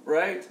stars.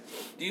 right?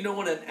 Do you know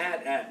what an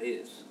AT-AT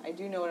is? I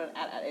do know what an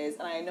AT-AT is,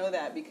 and I know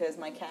that because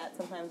my cat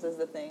sometimes does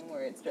the thing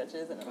where it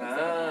stretches and it looks like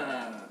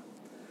an AT-AT.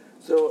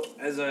 So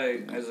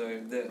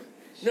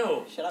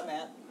no. Shut up,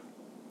 Matt.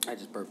 I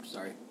just burped,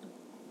 sorry.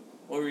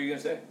 What were you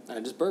gonna say? I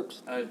just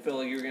burped. I feel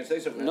like you were gonna say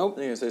something. Nope.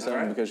 You're going to say something All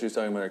right. because she was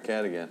talking about her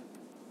cat again.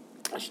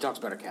 She talks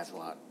about her cats a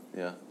lot.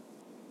 Yeah.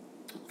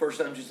 First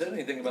time she said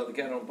anything about the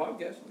cat on the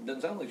podcast. It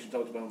doesn't sound like she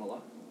talks about him a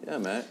lot. Yeah,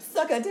 Matt.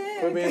 Suck a dick.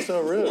 Quit being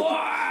so rude.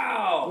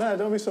 Wow! Matt,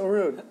 don't be so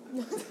rude.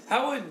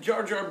 How would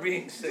Jar Jar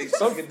Binks say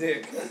suck a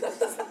dick?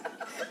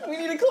 We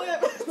need a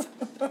clip.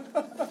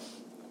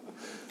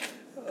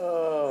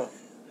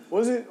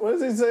 What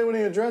does he say when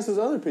he addresses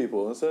other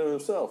people instead of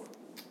himself?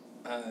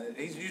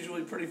 He's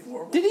usually pretty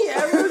formal. Did he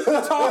ever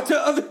talk to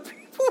other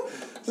people?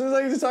 Seems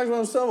like he just talks about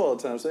himself all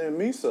the time, saying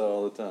Mesa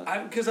all the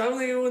time. Because I don't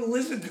think anyone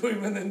listened to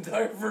him in the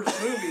entire first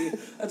movie.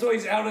 That's why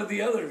he's out of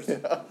the others.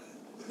 Yeah.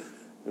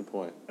 Good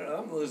point.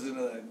 I'm listening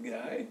to that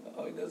guy.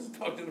 All he does is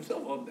talk to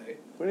himself all day.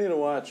 We need to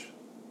watch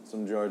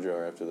some Jar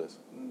Jar after this.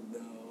 No.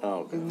 Oh,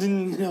 okay.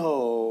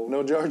 No.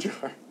 No Jar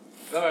Jar.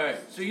 All right.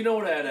 So you know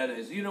what AT-AT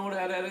is. You know what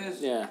AT-AT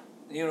is? Yeah.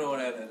 You know what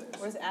AT-AT is.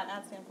 What does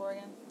AT-AT stand for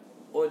again?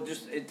 Well,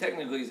 it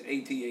technically is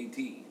AT-AT,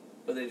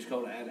 but they just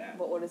call it AT-AT.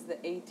 But what does the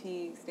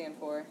AT stand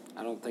for?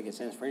 I don't think it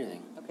stands for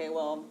anything. Okay,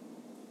 well,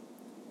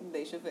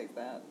 they should fix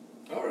that.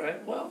 All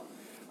right. Well,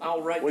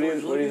 I'll write What do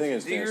George you Lucas. think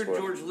it stands Dear for?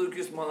 George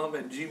Lucas Mom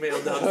at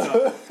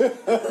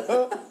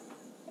gmail.com.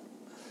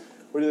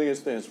 What do you think it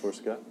stands for,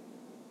 Scott?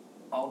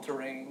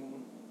 All-terrain.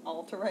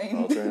 All-terrain.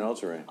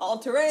 All-terrain.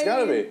 All-terrain. It's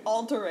gotta be.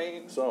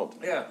 All-terrain. Salt.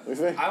 Yeah. We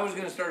think? I was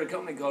going to start a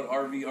company called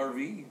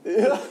RVRV.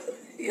 Yeah.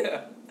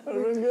 Yeah. That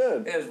would have been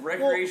good. It has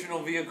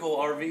recreational vehicle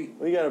RV.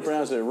 We got to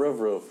pronounce it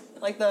roof.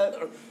 Like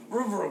the...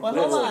 Roof. Well, That's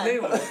hold the on.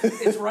 name of it.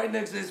 It's right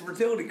next to his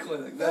fertility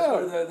clinic.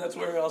 That's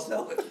where I'll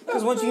sell it.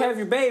 Because once you have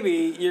your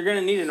baby, you're going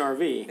to need an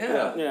RV.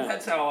 Yeah. Yeah.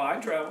 That's how I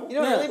travel. You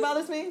know what Yeah. really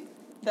bothers me?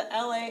 The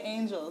LA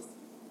Angels.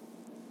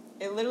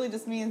 It literally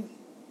just means...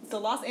 So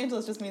Los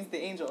Angeles just means the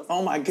Angels.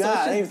 Oh my So God, it's I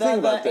just didn't even think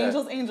about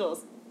that.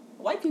 Angels.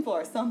 White people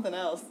are something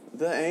else.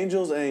 The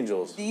Angels. The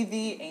Angels.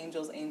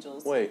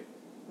 Wait.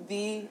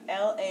 The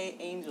LA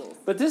Angels.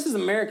 But this is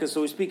America,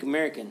 so we speak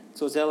American.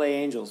 So it's LA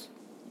Angels.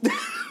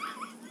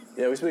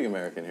 Yeah, we speak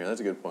American here.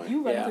 That's a good point.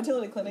 You run Yeah. a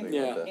fertility clinic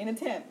Yeah. in a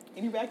tent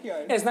in your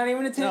backyard. Yeah, it's not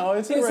even a tent. No,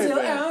 it's a rape still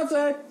van.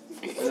 outside.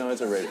 No,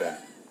 it's a rape van.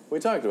 We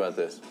talked about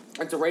this.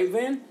 It's a rape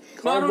van?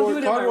 No, I don't do it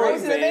in my Cardboard,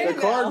 rape van.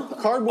 the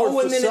cardboard Oh,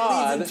 and then it leads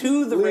facade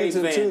into the rape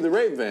van. into the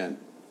rape van.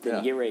 Then Yeah.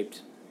 you get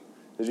raped.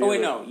 Did you Oh, wait,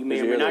 hear no. the- You may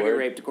did or may hear the not get word?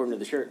 raped according to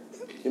the shirt.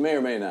 You may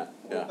or may not.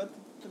 What Yeah. about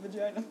the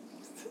vagina?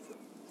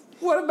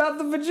 What about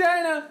the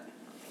vagina?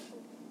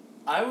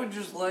 I would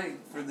just like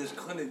for this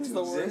clinic It's to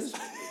the worst. exist,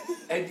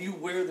 and you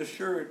wear the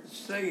shirt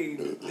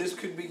saying this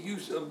could be you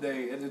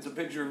someday, and it's a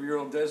picture of your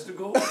own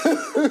testicle,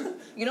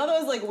 You know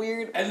those like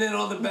weird... and then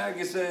on the back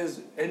it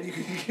says, and you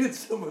can get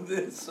some of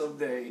this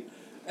someday,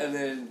 and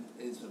then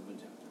it's a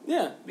vagina.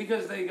 Yeah.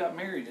 Because they got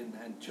married and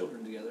had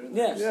children together. And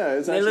Yeah. Yeah,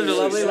 it's They actually lived a really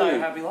lovely sweet. life.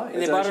 Happy life. And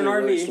they It's bought an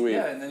actually really RV. sweet.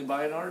 Yeah, and they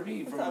buy an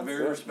RV from a sounds very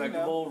good,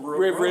 respectable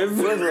Riv. Riv,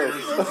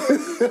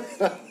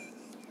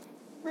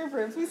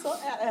 we saw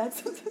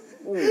AT-ATs.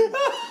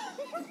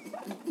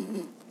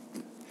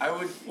 I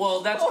would.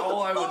 Well, that's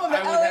all I would. Oh, I the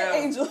would LA have.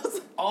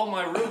 Angels. All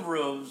my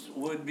Rivs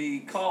would be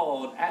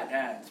called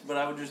AT-ATs, but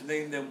I would just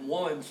name them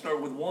one, start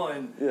with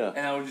one, Yeah.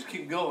 and I would just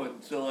keep going.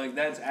 So like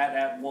that's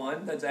AT-AT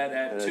 1, that's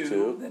AT-AT 2,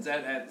 two. that's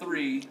AT-AT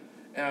 3,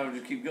 and I would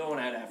just keep going.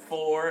 AT-AT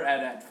 4,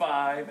 AT-AT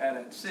 5,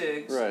 AT-AT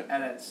 6, Right.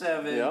 AT-AT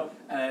 7, Yep.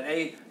 AT-AT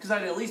 8, because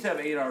I'd at least have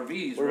 8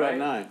 RVs, What right?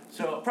 about 9?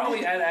 So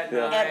probably AT-AT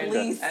 9, Yeah. At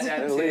least. AT-AT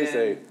 10. At least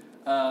 8.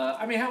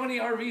 I mean, how many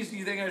RVs do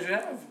you think I should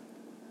have?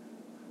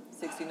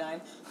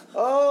 69.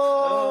 Oh!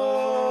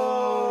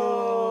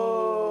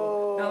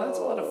 Now that's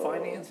a lot of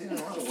financing and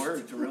a lot of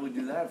work to really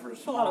do that for a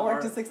small lot of work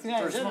R- to 69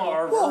 for a in small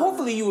general. RV. Well,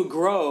 hopefully you would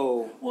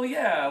grow. Well,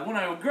 yeah, when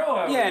I would grow,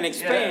 I would. Yeah, and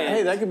expand.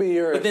 Hey, that could be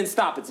your. But then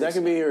stop at that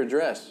could be your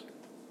address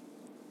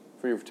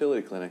for your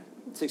fertility clinic.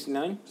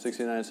 69?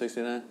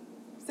 6969.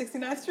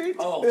 69th Street?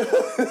 Oh, I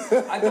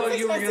thought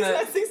you were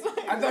gonna.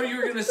 69. I thought you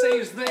were gonna say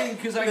his thing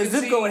because I The could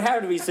zip see. code would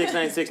have to be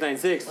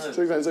 69696.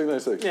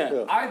 69696.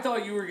 Yeah. I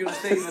thought you were gonna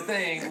say the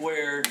thing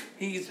where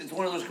it's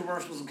one of those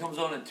commercials that comes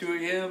on at 2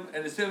 a.m.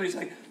 and instead of he's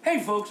like,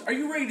 "Hey folks, are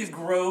you ready to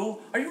grow?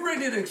 Are you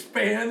ready to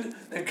expand?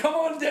 Then come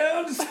on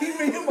down to see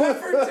me and my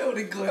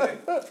fertility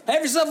clinic.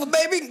 Have yourself a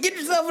baby. Get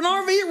yourself an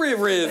RV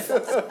riff.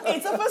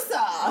 It's a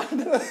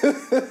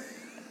facade.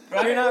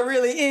 Right? You're not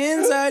really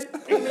inside.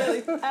 You're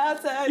really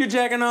outside. You're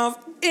jacking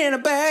off in a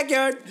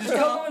backyard. Just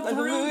going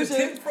through the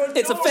 10 front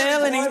It's a doors,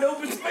 felony. Wide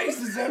open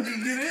spaces after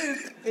you get in.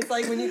 It's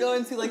like when you go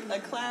into like a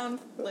clown,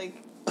 like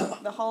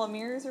the Hall of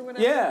Mirrors or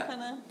whatever. Yeah.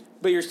 Kinda.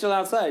 But you're still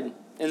outside.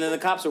 And then the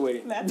cops are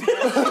waiting. That's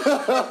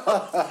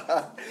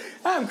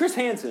I'm Chris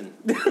Hansen.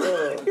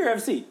 Here, have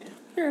a seat.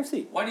 Here, have a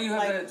seat. Why do you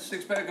have that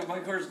 6-pack of My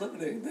Car's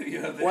Lemonade that you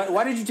have there?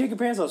 Why did you take your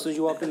pants off as soon as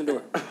you walked in the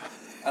door?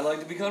 I like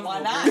to be comfortable. Why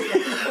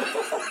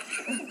not?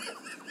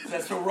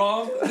 That's so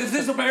wrong. This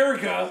is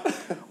America.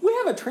 We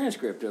have a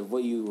transcript of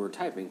what you were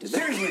typing today.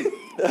 Seriously,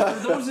 for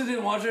those that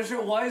didn't watch that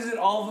show, why is it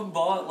all of them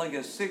bought like a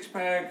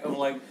 6-pack of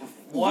like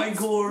wine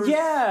coolers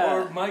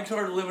or Mike's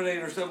Hard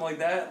Lemonade or something like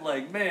that?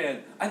 Like,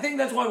 man, I think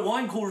that's why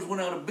wine coolers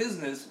went out of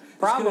business.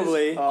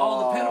 Probably.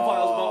 All the pedophiles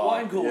bought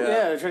wine coolers.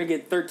 Yeah, they're trying to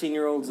get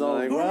 13-year-olds all.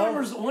 Like, Who well,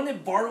 remembers, wasn't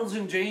it Bartles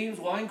and James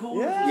wine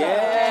coolers?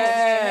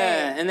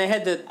 Yeah, and they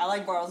had the I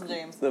like Bartles and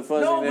James. the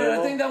fuzzy No, navel. but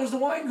I think that was the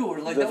wine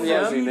cooler. Like, The that was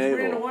fuzzy a huge navel.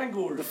 brand of wine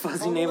coolers.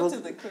 fuzzy We'll navel. go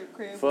to the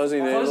crib. Fuzzy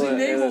navel Fuzzy and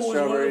navel the was one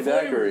of strawberry the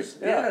daiquiri. flavors.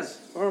 Yeah. Yes.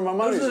 Or my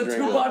mommy's Those are the two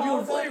drinking. popular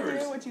Oh,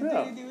 flavors. What you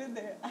Yeah. do in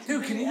there?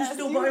 Dude, can you Ask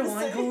still you buy to wine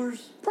say.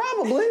 coolers?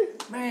 Probably.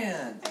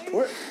 Man.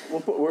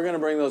 We're gonna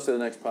bring those to the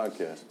next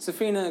podcast.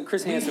 Safina,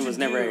 Chris We Hansen was should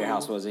never at do- your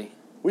house, was he?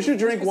 We should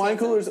drink Chris wine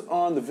Hansen. coolers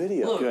on the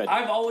video. Look, Good.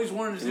 I've always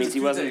wanted to do means he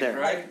two wasn't things, there.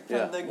 right? Like from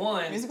Yeah. the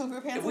One, musical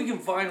group if Hanson? we can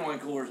find wine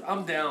coolers,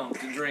 I'm down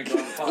to drink on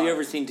the pod. Have you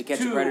ever seen To Catch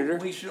a Two, Predator?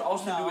 we should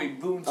also No. do a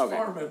Boone's Okay.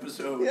 Farm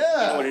episode.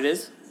 Yeah. You know what it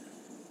is?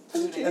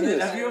 And then,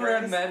 have you ever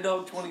had Mad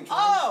Dog 2020?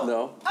 Oh!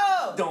 No.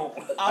 Oh! Don't.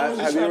 I was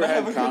Have just you trying ever to have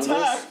had a good Congress?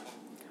 time.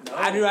 No.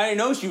 I didn't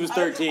know she was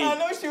 13. I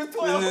know she was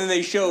 12. And then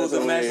they show That's the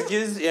a weird-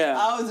 messages. Yeah.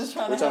 I was just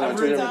trying We're to talking have about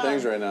a two good different time.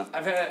 things right now.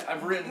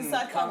 I've written It's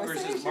that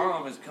Congress's conversation.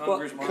 mom as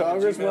Congress mom.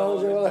 Congress mom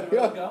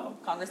is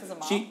Congress is a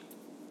mom. She.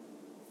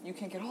 You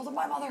can't get hold of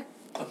my mother.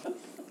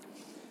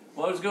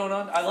 What was going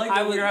on? I like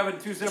that we were having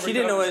two separate She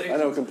didn't know what. conversations.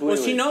 I know completely.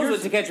 Well, she knows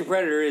what To Catch a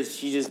Predator is.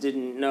 She just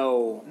didn't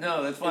know.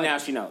 No, that's fine. And now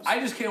she knows.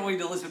 I just can't wait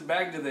to listen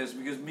back to this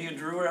because me and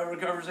Drew were having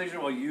a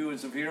conversation while you and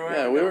Sophia were having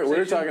Yeah, a we were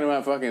conversation. talking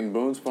about fucking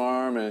Boone's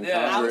Farm and Yeah.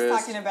 I was Congress.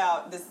 talking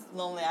about this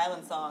Lonely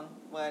Island song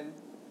when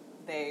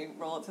they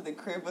roll up to the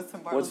crib with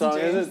some Bartles What song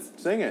and James. is it?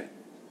 Sing it.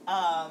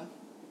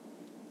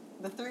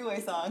 The three-way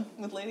song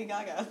with Lady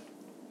Gaga.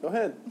 Go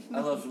ahead.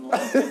 I love some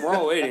love. We're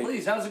all waiting.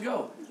 Please, how's it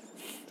go?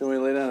 Do you want me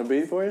to lay down a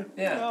beat for you?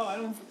 Yeah. No, I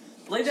don't.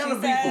 Lay down She a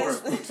beat for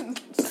us.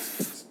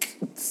 says-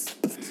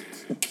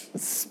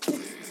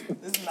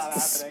 This is not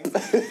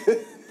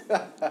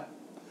happening.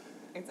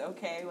 It's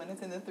okay when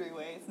it's in the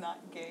three-way. It's not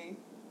gay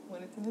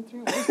when it's in the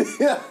three-way. With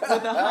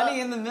the honey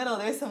in the middle,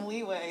 there's some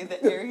leeway.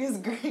 The area's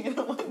green in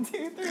a 1,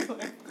 2,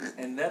 3-way.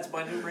 And that's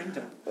my new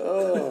ringtone.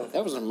 Oh,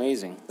 That was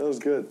amazing. that was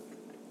good.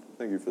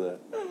 Thank you for that.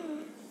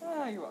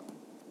 Ah, you're welcome.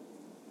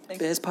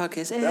 Thank you. Best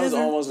podcast That was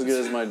ever. almost as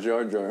good as my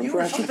Jar Jar You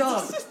were impression.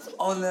 stuck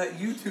on that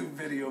YouTube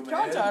video, man.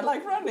 Jar Jar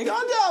like running. Jar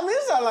Jar, me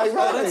sound like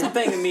That's the running.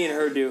 thing that me and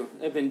her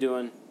have been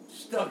doing.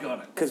 Stuck on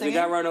it. Because we Singing?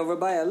 got run over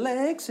by a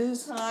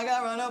Lexus. I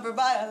got run over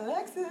by a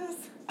Lexus.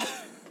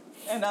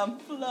 And I'm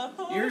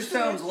floating. Yours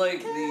sounds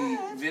like the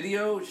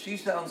video. She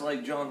sounds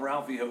like John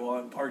Ralphio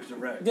on Parks and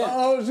Rec. Yeah.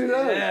 Oh, she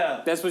does.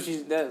 Yeah. That's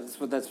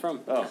what that's from.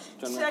 Oh.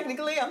 John Ra-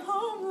 Technically, I'm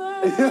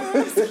homeless.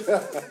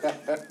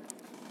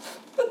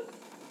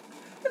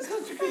 That's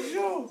such a good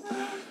show.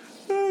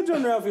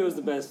 John Ralphio was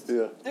the best.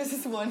 Yeah. There's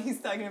this one he's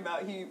talking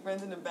about. He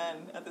runs into Ben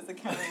at this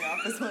accounting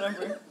office,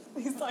 whatever.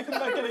 He's talking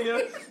about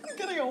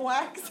getting a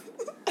wax.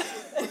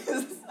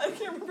 I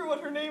can't remember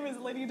what her name is.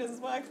 The lady who does his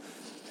wax.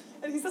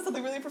 And he says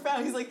something really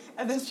profound. He's like,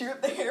 and then she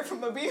ripped the hair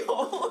from a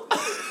beehole.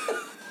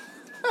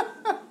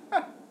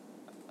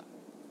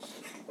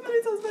 And then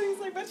he tells Ben, he's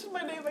like, mention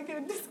my name, I get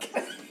a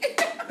discount.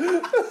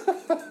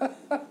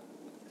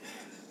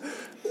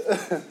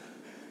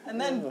 And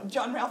then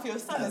John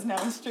Ralphio's son is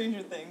now in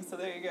Stranger Things, so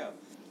there you go.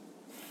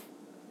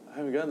 I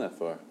haven't gotten that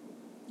far.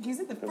 He's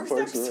in the In first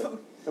Parks and Rec. episode.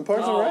 In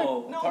Parks and Rec?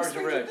 Oh, No, Parks and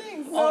Stranger Rec.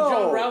 Things. Oh,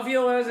 John No.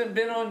 Ralphio hasn't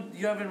been on.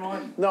 You haven't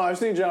on. No, I've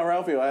seen John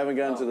Ralphio. I haven't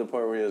gotten to the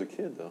part where he has a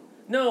kid, though.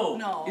 No,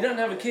 No. he doesn't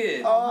have a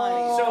kid.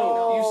 Oh,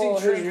 So, you've seen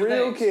his Stranger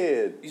real Things.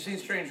 kid. You've seen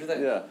Stranger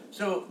Things. Yeah.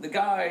 So the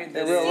guy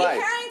that In real is- life.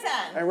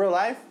 Carrington. In real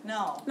life?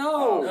 No. No,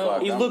 Oh,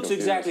 fuck, he I'm looks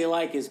confused. exactly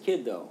like his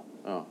kid though.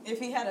 Oh. If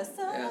he had a son.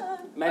 Yeah.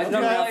 Imagine I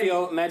do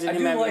Ralphio. like- Imagine I him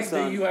do having a like that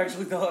son. you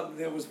actually thought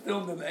it was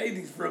filmed in the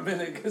 80s for a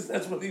minute because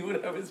that's when he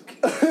would have his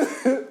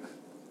kid.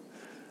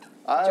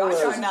 I Josh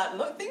was are not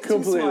looking too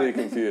completely smart.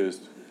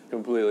 confused.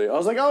 Completely. I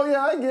was like, oh,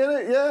 yeah, I get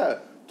it. Yeah.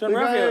 John The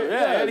guy- Ralphio.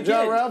 Yeah, had a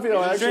John kid. Ralphio He's in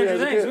actually Stranger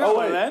has a Things. kid. We all Oh, know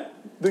wait. that.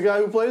 The guy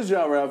who plays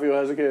John Ralphio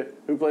has a kid.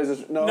 Who plays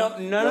this? No, No,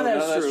 none of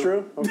that's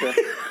true. Okay.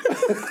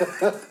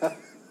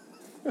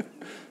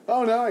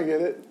 Oh, now I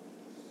get it.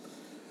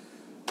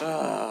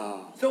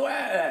 So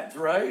ads,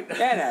 right?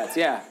 Ads,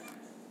 yeah.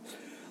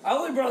 I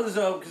only brought this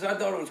up because I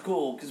thought it was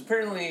cool because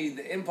apparently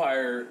the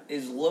Empire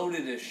is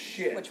loaded as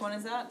shit. Which one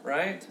is that?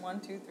 Right? 1,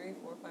 2, 3,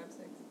 4, 5, 6.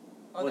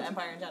 Oh, What's- the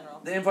Empire in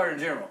general. The Empire in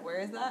general. Where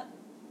is that?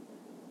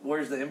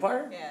 Where's the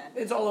Empire? Yeah.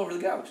 It's all over the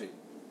galaxy.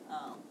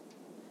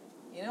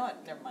 You know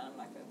what? Never mind. I'm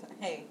not gonna.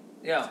 Hey.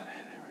 Yeah.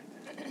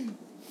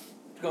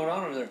 What's going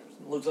on over there?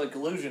 Looks like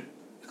collusion.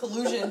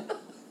 Collusion.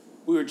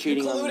 We were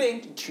cheating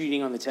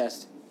colluding. on the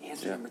test.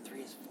 Answer number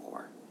 3 is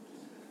 4.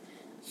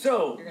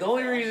 So, the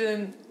only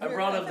reason I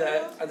brought up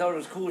that, I thought it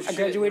was cool as shit. I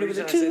graduated with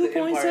a the reason I said the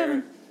 2.7.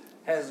 Empire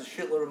has a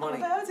shitload of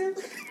money.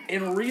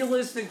 In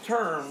realistic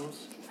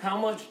terms, how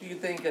much do you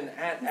think an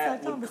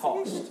AT-AT would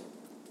cost?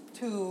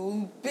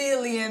 $2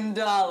 billion.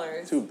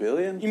 $2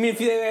 billion? You mean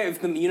if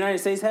the United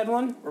States had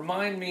one?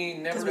 Remind me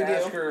never to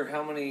ask her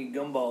how many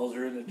gumballs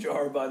are in a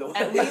jar, by the way.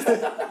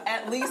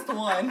 At least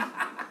one.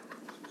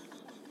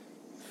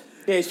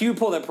 Yeah, so you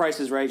pull that Price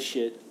is Right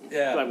shit.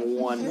 Yeah. Like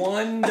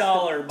 $1. $1,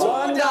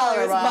 Bob. $1,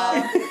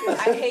 Bob.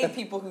 I hate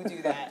people who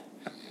do that.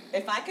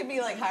 If I could be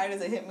like hired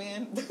as a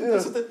hitman,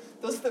 those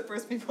are the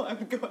first people I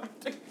would go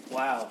after.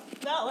 Wow.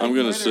 Not like I'm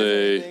gonna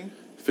say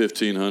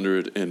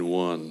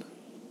 1,501.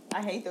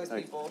 I hate those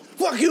people.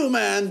 Fuck you,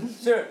 man.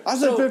 Sure. I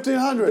said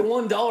 1,500. The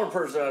 $1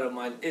 person I don't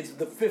mind. It's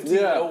the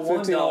 $15.01.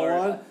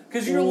 $15.01.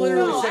 Because you're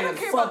literally No, I saying don't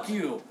care fuck about-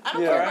 you. I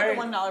don't care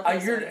about the $1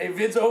 person. If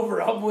it's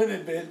over, I'm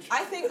winning, bitch.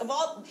 I think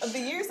of the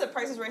years that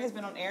Price is Right has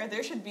been on air,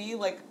 there should be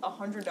like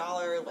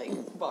 $100 like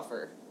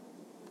buffer.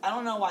 I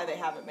don't know why they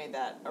haven't made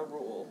that a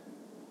rule.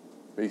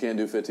 But you can't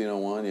do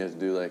 1,501. You have to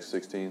do like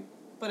 16.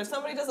 But if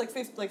somebody does like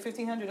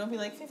 1,500, don't be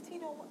like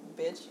 1,501,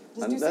 bitch.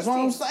 Just do 16. That's what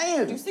I'm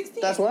saying. Do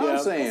 16. That's what I'm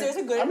Because saying. there's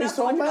a good I'd be enough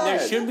so $100. mad.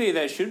 That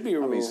should be a I'd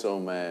rule. be so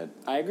mad.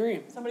 I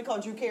agree. Somebody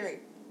called Drew Carey.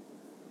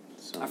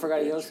 I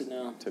forgot he hosted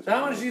now. So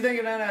how much do you think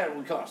an AT-AT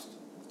would cost?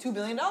 $2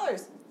 billion.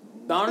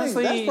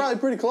 Honestly, that's probably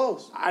pretty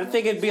close. I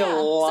think it'd be a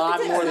lot Suck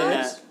a dick, more than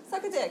guys. that.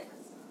 Suck a dick.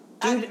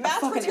 Dude, a Matt's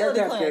fucking fertility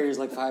aircraft clinic. carrier is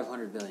like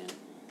 500 billion.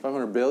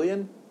 500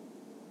 billion?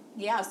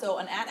 Yeah, so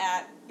an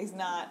AT-AT is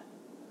not.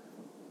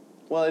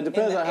 Well, it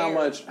depends In the on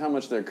air. how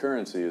much their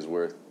currency is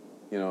worth,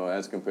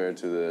 as compared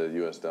to the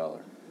U.S.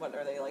 dollar. What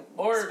are they like?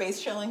 Or- Space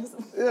shillings?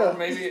 Or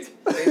maybe it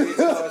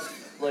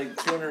costs like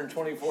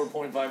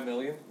 $224.5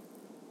 million.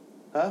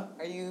 Huh?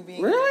 Are you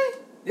being Really?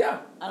 Yeah,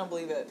 I don't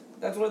believe it.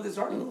 that's what this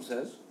article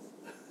says.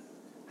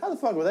 How the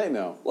fuck would they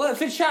know? Well,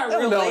 if it shot They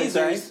real don't know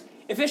anything.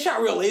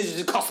 lasers,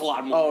 it costs a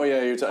lot more. Oh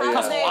yeah, you're talking. How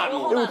costs did a they, lot well,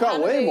 more. hold It would on, cost how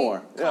did way they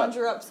more. Yeah.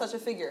 Conjure up such a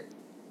figure.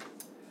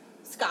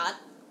 Scott.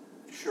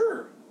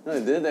 Sure. No,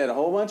 they did. They had a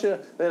whole bunch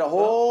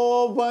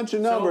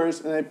of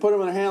numbers, and they put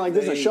them in a hand like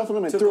this, and They shuffled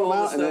them and took threw them all the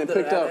out, and then stuff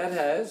they picked that up. AT-AT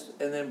has,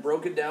 and then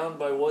broke it down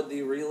by what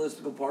the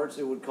realistical parts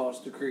it would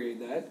cost to create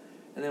that.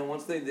 And then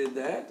once they did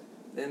that,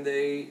 then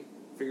they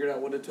figured out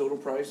what the total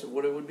price of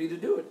what it would be to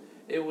do it.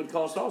 It would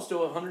cost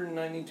also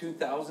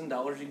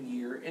 $192,000 a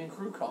year in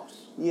crew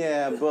costs.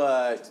 Yeah,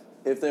 but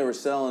if they were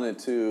selling it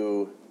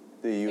to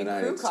the And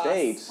United crew costs.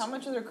 States, How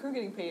much is their crew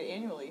getting paid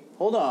annually?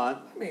 hold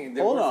on. I mean,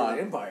 they Hold work for on.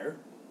 the Empire.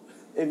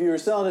 If you were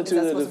selling it Is to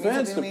that the supposed to mean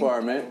Defense something to me?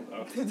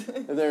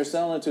 Department, if they were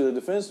selling it to the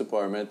Defense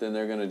Department, then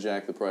they're going to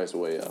jack the price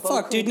way up.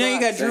 Fuck, dude, now you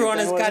got Same Drew on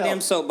thing his with goddamn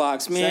health.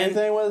 soapbox, man. Same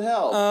thing with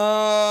health.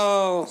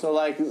 Oh. So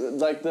like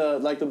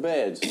the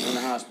beds in the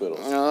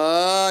hospitals.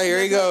 Oh,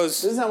 here he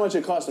goes. This is how much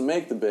it costs to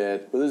make the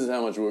bed, but this is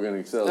how much we're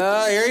going to sell it.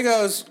 Oh, here he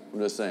goes. I'm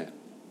just saying.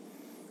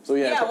 So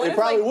yeah, Yeah, what it if,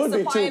 probably like, would be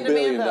supply $2 and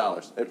demand, billion.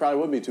 though? It probably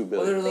would be $2 Well,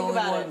 billion. they're the Think only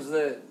about ones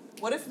that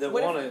What if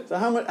want it. So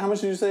how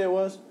much did you say it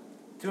was?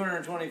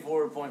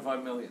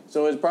 $224.5 million.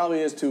 So it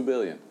probably is $2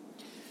 billion.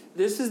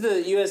 This is the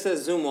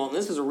USS Zumwalt, and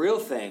this is a real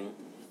thing.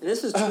 And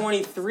this is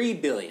 23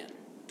 billion.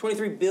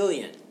 23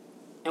 billion.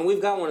 And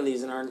we've got one of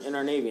these in our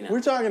Navy now.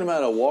 We're talking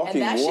about a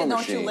walking And that war shit don't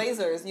machine. shoot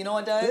lasers. You know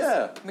what does?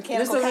 Yeah. This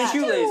Mechanical doesn't cat.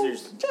 shoot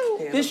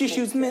lasers. This just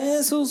shoots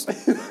missiles.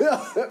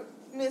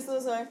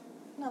 Missiles are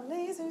not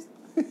lasers.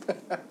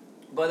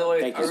 By the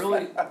way, Thank I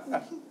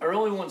you.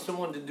 really want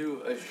someone to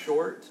do a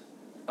short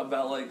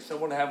about like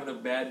someone having a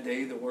bad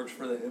day that works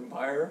for the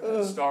Empire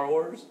in Star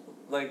Wars.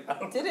 Like I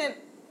don't Didn't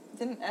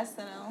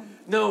SNL?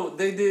 No,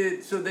 they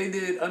did. So they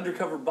did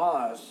Undercover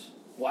Boss.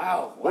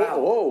 Wow.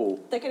 Whoa.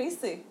 Take it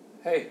easy.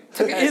 Hey.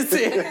 Take it easy.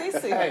 Take it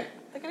easy. Hey.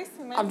 Take it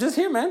easy, man. I'm just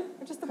here, man.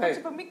 We're just a Hey. bunch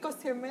of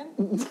amigos here, man.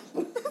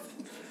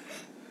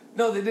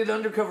 No, they did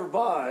Undercover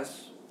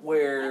Boss,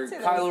 where I'd say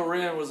that Kylo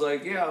Ren was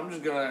like, "Yeah, I'm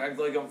just gonna act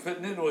like I'm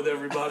fitting in with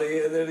everybody,"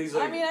 and then he's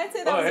like, I'd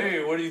say that "Oh, was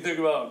hey, what do you think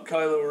about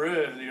Kylo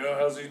Ren? You know,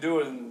 how's he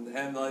doing?"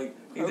 And like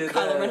he did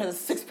Kylo that. Ren has a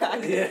six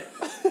pack. Yeah,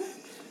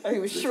 Oh, he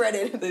was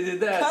shredded. they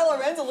did that. Kylo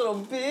Ren's a little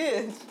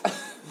bitch.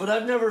 But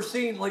I've never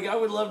seen, like, I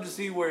would love to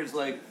see where it's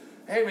like,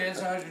 "Hey man,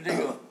 so how's your day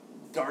going?"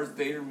 Darth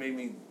Vader made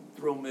me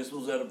throw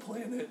missiles at a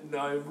planet, and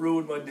I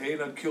ruined my day,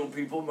 and I killed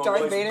people. My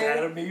Darth wife's Vader?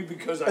 mad at me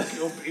because I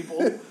killed people.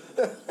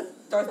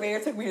 Darth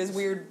Vader took me to his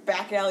weird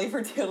back alley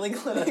fertility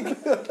clinic.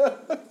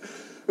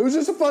 It was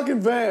just a fucking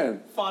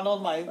van.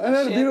 Fondled my It had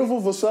a shit.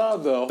 beautiful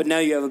facade, though. But now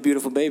you have a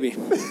beautiful baby.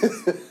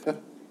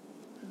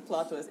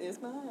 Plot twist is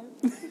mine.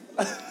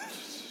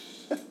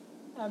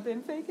 I've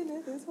been faking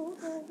it this whole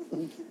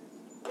time.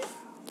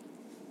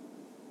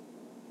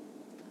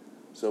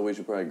 So we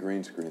should probably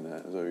green screen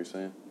that. Is that what you're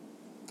saying?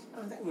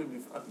 I think it would be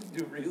fun to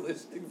do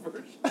realistic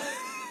first.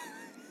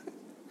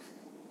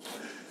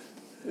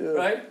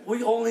 right?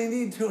 We only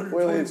need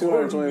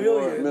 224 million.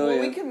 million. Well,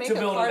 we can make to a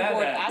build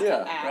cardboard an Apple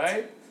Yeah. app.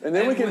 right? And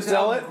then we can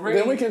sell it. great-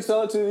 Then we can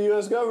sell it to the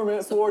U.S.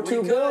 government for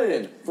 $2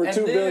 billion. For And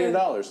 $2 billion.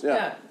 then-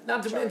 Yeah.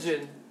 Not to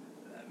mention,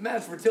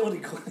 Matt's fertility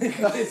clinic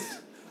is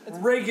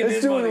raking It's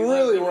in doing money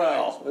really left and right.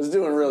 well. It's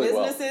doing really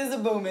well. Businesses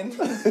are booming.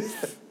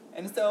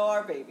 And so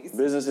are babies.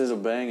 Businesses are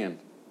banging.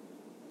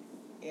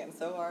 And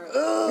so are...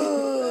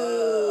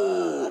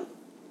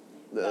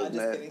 That's just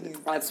mad. kidding.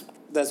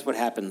 That's what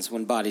happens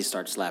when bodies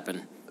start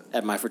slapping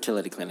at my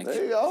fertility clinic.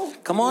 There you go.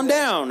 Come on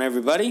down,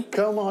 everybody.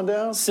 Come on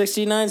down.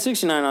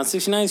 6969 on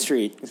 69th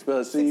Street. You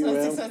spell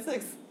C-U-M.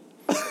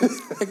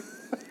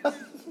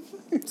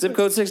 696 Zip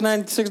code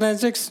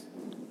 69696.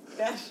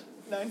 dash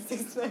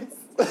 969.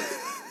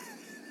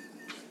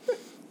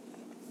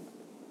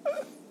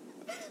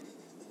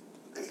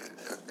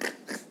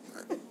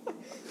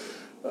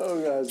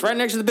 Oh, God. It's right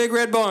next to the big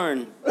red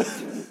barn.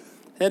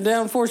 Head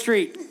down 4th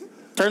Street.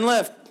 Turn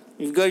left.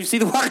 You see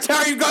the water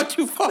tower, you've gone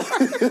too far.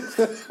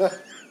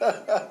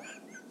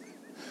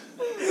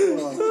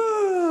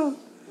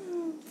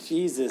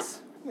 Jesus.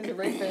 With the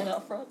rape van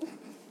out front.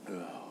 Oh,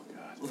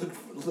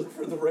 God. Look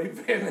for the rape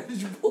van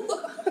as you pull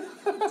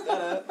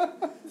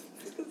up.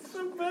 It's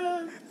so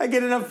bad. I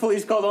get enough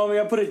police called on me,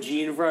 I put a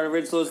G in front of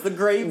it, so it's the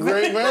great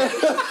Great man.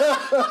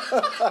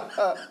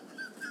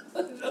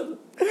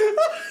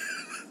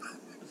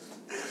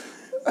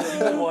 You've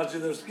been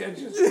watching those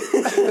sketches.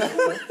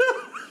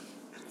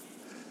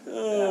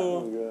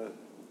 Oh, God.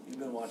 You've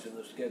been watching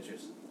those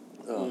sketches.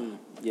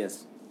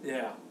 Yes.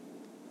 Yeah.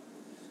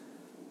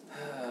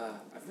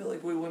 I feel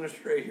like we went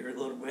astray here a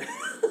little bit.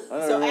 I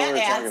don't So know what we're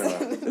ads.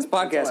 talking about. This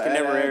podcast So can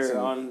never ads air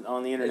and-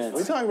 on the internet.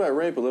 We talk about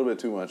rape a little bit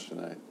too much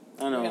tonight.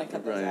 I We're know. going to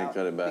cut Probably those need to out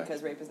cut it back.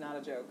 because rape is not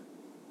a joke.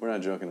 We're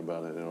not joking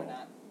about it at all. We're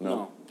not.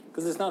 No.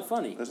 Because it's not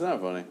funny. It's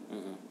not funny.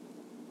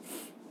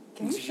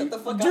 Can you shut the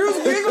fuck Drew's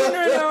up? giggling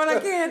right now and I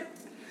can't.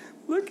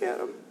 Look at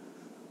him.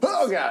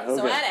 Oh, God.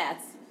 Okay. So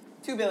ads.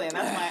 2 billion.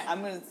 That's my...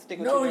 I'm going to stick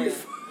with 2 No, billion.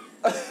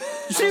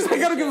 She's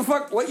like, I don't give a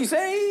fuck what you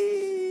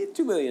say.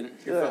 2 billion.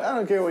 Yeah, I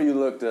don't care what you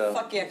looked up.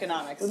 Fuck the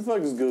economics. What the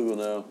fuck does Google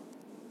know?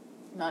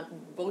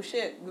 Not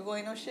bullshit. Google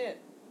ain't no shit.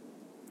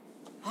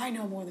 I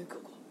know more than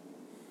Google.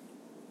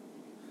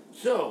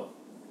 So.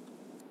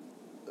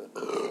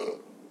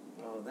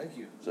 Oh, thank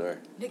you. Sorry.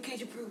 Nick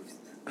Cage approves.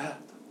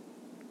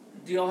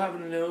 Do y'all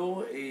happen to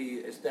know a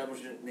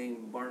establishment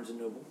named Barnes and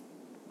Noble?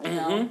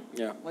 No.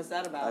 Yeah. What's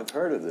that about? I've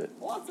heard of it.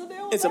 What's the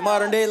deal? It's a with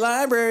modern that? day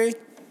library.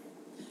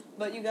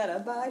 But you gotta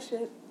buy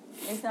shit.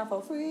 It's not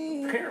for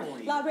free.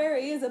 Apparently.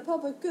 Library is a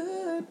public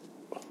good.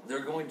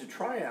 They're going to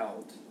try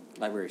out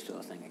Library's still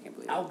a thing, I can't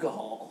believe it.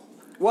 alcohol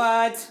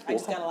What? I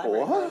just got a library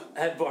What? card.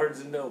 at Barnes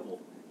and Noble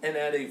and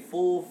add a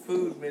full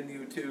food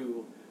menu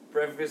too.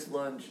 Breakfast,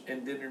 lunch,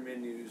 and dinner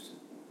menus.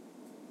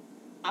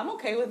 I'm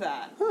okay with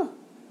that.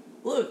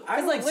 Look, I Cause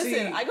don't like, see.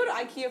 listen, I go to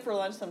IKEA for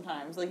lunch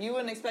sometimes. Like, you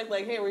wouldn't expect,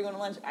 like, hey, where are you going to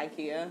lunch?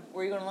 IKEA.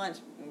 Where are you going to lunch?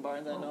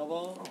 Barnes and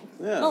Noble.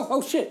 Yeah.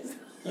 Oh shit. You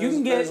There's-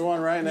 can get there's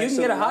one right you next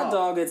can to get a the hot mall.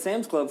 dog at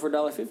Sam's Club for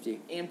 $1.50.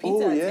 And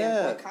pizza Oh, at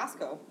yeah.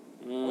 Costco.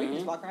 Or you can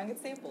just walk around and get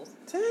staples.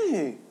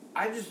 Dang.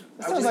 I just.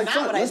 That I sounds just like not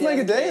fun. what I Let's did make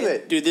a as a day of kid.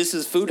 it. Dude, this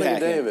is food Let's make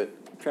a hacking. day of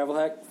it. Travel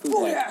hack?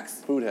 Food hack.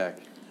 Food hack.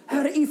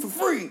 How to eat for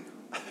free.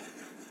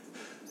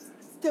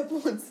 Step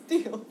one,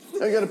 steal.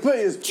 All you gotta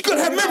pay is. You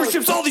gotta have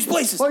memberships to all these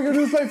places. All you gotta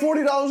do is pay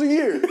 $40 a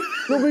year.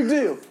 No big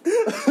deal.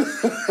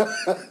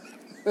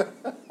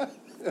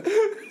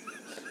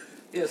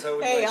 yes, I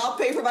would. Hey, like, I'll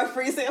pay for my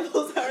free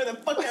samples however the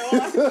fuck I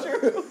want.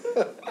 Sure.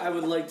 I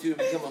would like to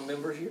become a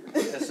member here.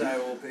 Yes, I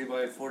will pay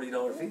my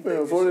 $40 fee. Pay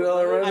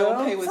 $40 right I will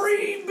now. pay with...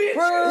 Free bitches.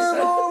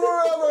 Forever.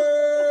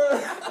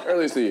 Or at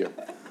least a year.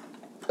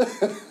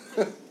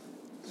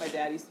 My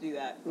dad used to do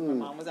that. My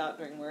mom was out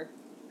during work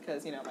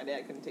because, you know, my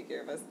dad couldn't take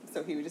care of us.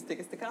 So he would just take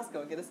us to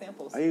Costco and get us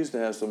samples. I used to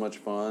have so much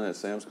fun at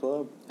Sam's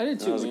Club. I did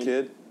When too, I was a man.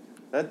 kid.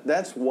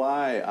 That's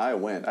why I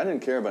went. I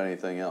didn't care about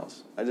anything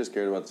else. I just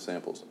cared about the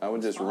samples. I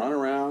would just run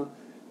around,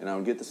 and I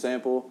would get the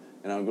sample,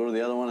 and I would go to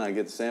the other one, and I'd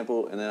get the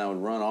sample, and then I would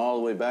run all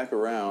the way back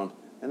around,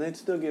 and they'd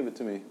still give it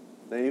to me.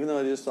 Even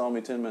though they just saw me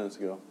 10 minutes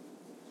ago.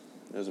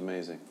 It was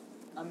amazing.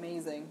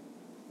 Amazing.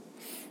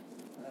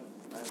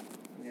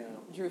 Yeah.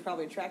 Drew was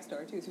probably a track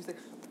star, too. So he's like,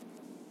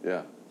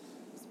 Yeah.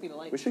 speed of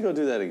light. We should go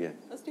do that again.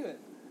 Let's do it.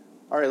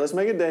 All right, let's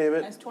make a day of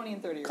it. Nice 20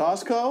 and 30.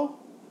 Costco,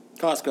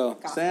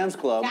 Costco. Sam's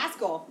Club,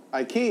 Costco.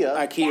 IKEA.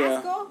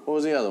 IKEA. Costco? What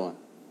was the other one?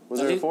 Was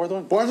there a think- fourth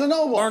one? Barnes &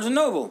 Noble. Barnes and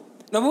Noble.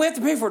 No, but we have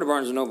to pay for the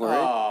Barnes and Noble, right?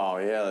 Oh,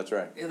 yeah, that's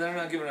right. Yeah, they're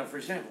not giving out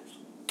free samples.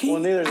 Can't-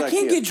 well, neither is I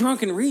can't IKEA. get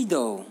drunk and read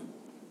though.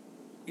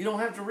 You don't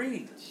have to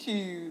read.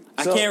 Shoot.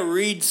 I So- can't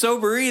read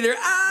sober either.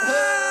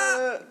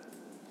 Ah!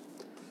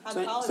 How'd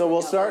So- college So work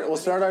we'll out?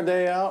 start our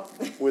day out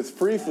with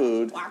free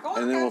food, Waka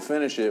and then waka. we'll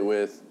finish it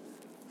with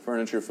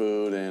furniture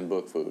food and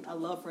book food. I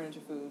love furniture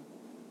food.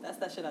 That's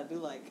that shit I do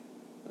like.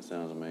 That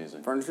sounds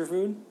amazing. Furniture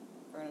food?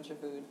 Furniture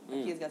food.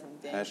 My kids got some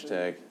damn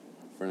Hashtag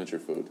furniture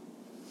food.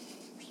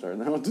 Starting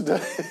that one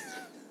today.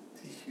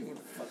 You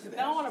fucking food.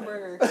 I don't want a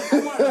burger. I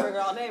wanted a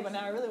burger all day, but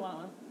now I really want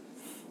one.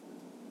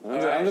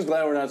 I'm just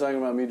glad we're not talking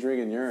about me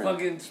drinking urine.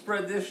 Fucking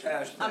spread this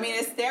hashtag. I mean,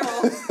 it's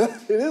sterile.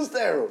 It is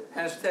sterile.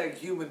 Hashtag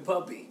human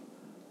puppy.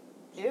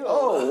 Ew.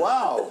 Oh,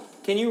 wow.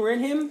 Can you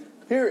rent him?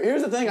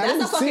 Here's the thing. I That's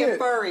didn't a see fucking it.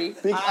 furry.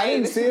 I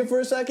didn't see it for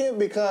a second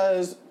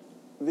because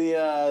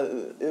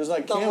it was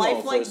like The camo for a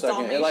lifelike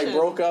second. It like Dalmatian.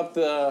 broke up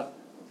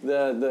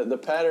the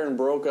pattern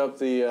broke up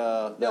the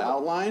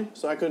outline,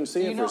 so I couldn't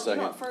see it for a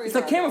second. It's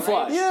like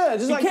camouflage. Yeah,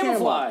 just You like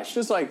camouflage.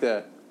 just like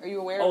that. Are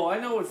you aware? Oh, I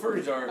know what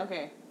furries are.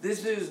 Okay.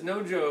 This is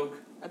no joke.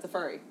 That's a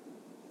furry.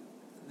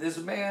 This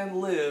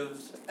man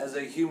lives as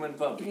a human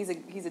puppy. He's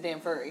a damn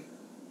furry.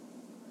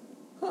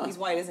 Huh. He's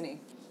white, isn't he?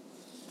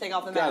 Take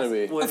off the Gotta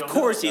mask. be. Well, Of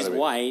course he's Gotta be.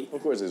 white.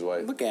 Of course he's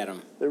white. Look at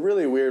him. The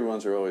really weird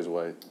ones are always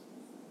white.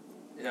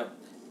 Yeah.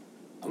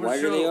 The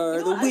whiter they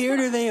are, the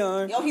weirder they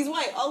are. Oh, he's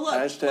white. Oh, look.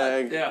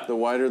 Hashtag Look. Yeah. the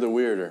whiter the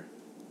weirder.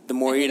 The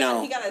more you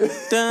know. He got a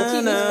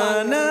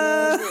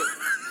Da-na-na.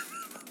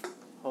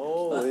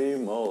 Holy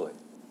moly.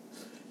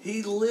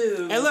 He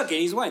lives Hey, look,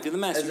 he's white through the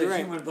mask. as You're a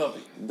right. human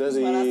puppy. Does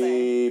That's what I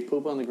he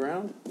poop on the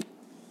ground?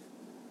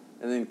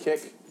 And then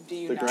kick Do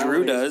you the not? ground Drew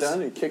when he's does.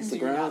 done? He kicks Do the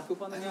you ground, not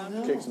poop on the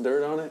ground? kicks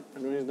dirt on it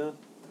when he's done.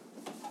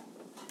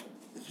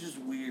 It's just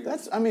weird.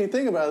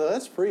 Think about it,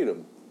 that's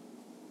freedom.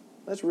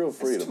 That's real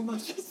freedom. Too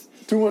much.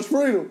 Too much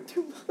freedom.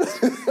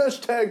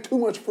 Hashtag too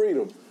much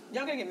freedom.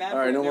 Y'all gonna get mad. All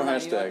right, no Never more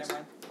mind, you know what, hashtags. never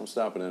mind. I'm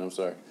stopping it, I'm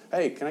sorry.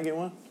 Hey, can I get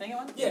one? Can I get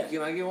one? Yeah.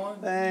 Can I get one?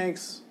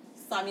 Thanks.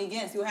 Stop me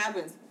again. See what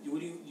happens. You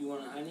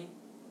want a honey?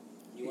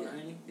 You want a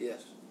honey?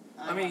 Yes.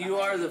 I I mean, want you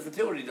a are honey. the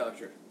fertility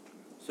doctor.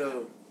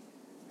 So,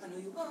 I know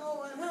you want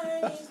a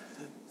honey.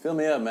 Fill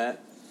me up,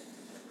 Matt.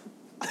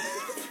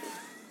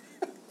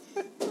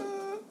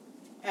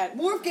 At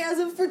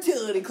Morphgasm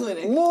Fertility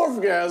Clinic.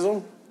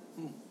 Morphgasm.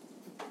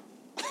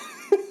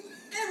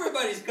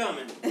 Everybody's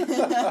coming.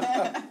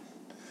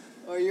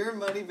 Or your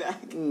money back.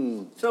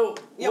 so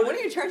Yeah, what are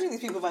you charging these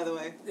people, by the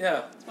way?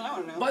 Yeah. That's what I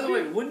want to know. By the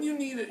way, wouldn't you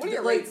need it? What are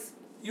your like, rates?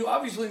 You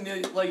obviously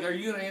need, like, are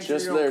you going to answer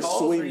Just your own their calls,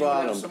 sweet or are you going to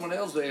bottom. have someone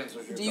else to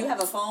answer your Do you calls?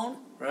 have a phone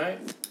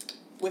Right?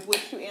 with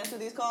which to answer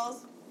these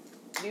calls?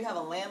 Do you have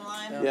a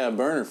landline? Yeah,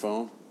 burner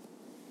phone.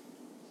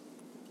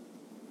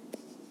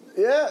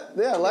 Yeah, laugh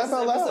This out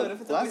episode, loud.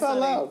 if it's Laugh always out sunny.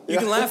 loud. You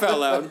can laugh out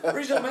loud. The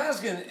reason I'm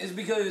asking is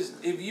because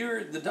if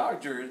you're the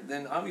doctor,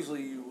 then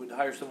obviously you would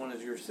hire someone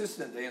as your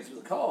assistant to answer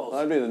the calls.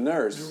 I'd be the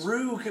nurse.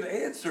 Drew could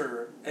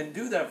answer and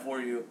do that for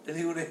you, and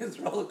he would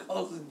answer all the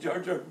calls in Jar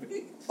Jar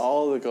Binks.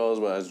 All the calls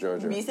by us, Jar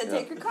Jar. Mesa,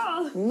 take your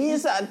call.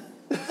 Mesa.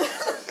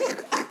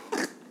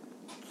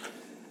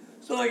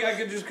 So, like, I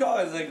could just call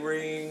it, like,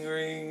 ring,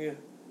 ring.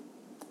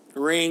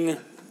 Ring.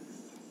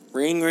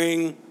 Ring,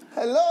 ring.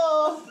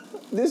 Hello,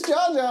 this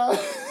Jar Jar.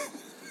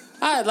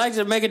 Hi, I'd like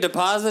to make a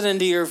deposit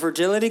into your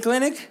fertility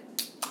clinic.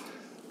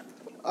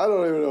 I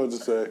don't even know what to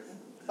say.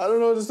 I don't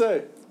know what to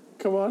say.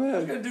 Come on I'm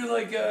in. going to do,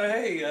 like,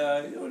 hey,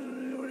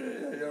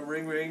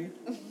 ring, ring.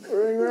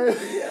 Ring, ring.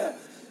 Yeah.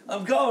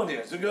 I'm calling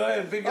you, so go ahead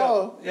and pick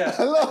Oh, up. Yeah.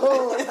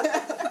 hello.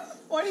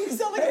 Why do you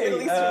sound like a Hey,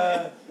 Middle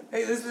Eastern?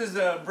 hey, this is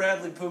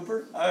Bradley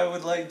Pooper. I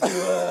would like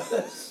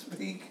to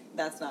speak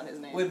That's not his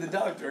name. with the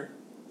doctor.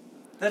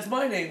 That's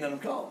my name that I'm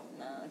calling.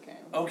 No, okay.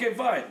 Okay,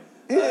 fine.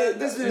 Yeah,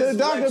 This the is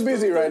doctor Lex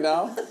busy Pooper. right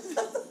now.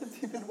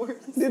 It's even worse.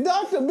 The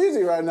doctor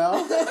busy right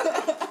now.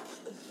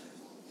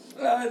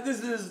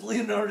 This is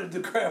Leonardo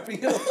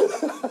DiCaprio.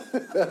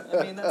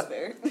 I mean, that's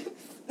fair.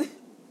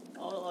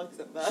 I'll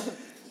accept that.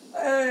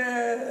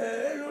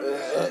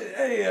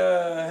 Hey,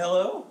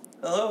 hello?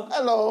 Hello?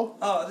 Hello,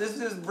 Oh, this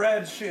is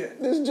Brad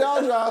Shit. this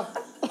Jar Jar.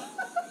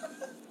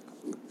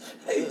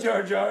 Hey,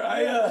 Jar Jar,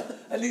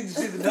 I need to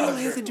see the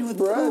doctor.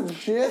 Brad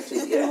shit.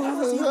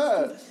 What is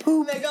that?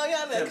 They go,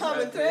 yeah, that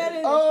common thread.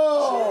 And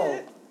Oh,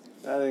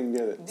 I didn't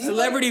get it.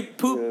 Celebrity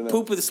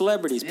poop with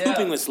celebrities. Yeah.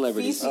 Pooping with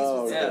celebrities. feces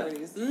Oh, with yeah.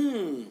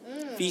 celebrities.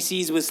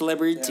 Feces with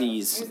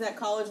celebrities. Use that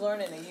college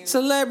learning to use.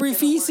 Celebrity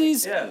different words.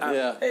 feces. Yeah.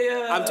 Yeah.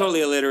 Hey, I'm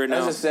totally illiterate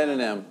now. That's a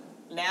synonym.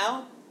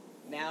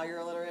 Now you're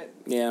illiterate.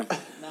 Yeah.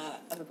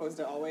 Not as opposed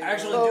to always. I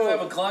actually do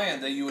have a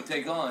client that you would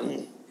take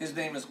on. His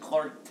name is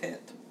Clark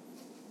Tent.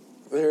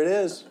 There it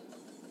is.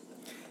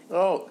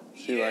 Oh,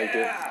 she liked it.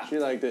 Yeah. She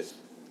liked it.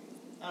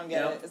 I don't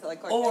get Yep. it. Is it like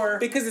Clark Or,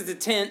 Because it's a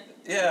tent,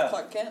 yeah.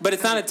 Clark Kent? but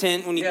it's not a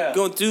tent. When you Yeah.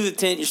 go through the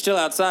tent, you're still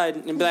outside.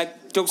 And be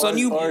like, joke's on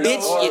you, Or-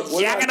 bitch. or- You're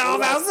what jacking about- off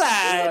what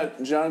outside.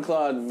 about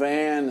Jean-Claude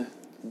Van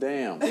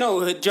Damme?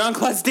 No, John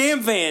Claude's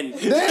damn fan.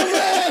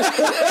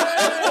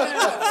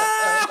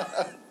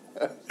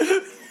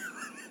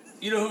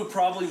 You know who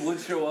probably would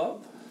show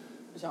up?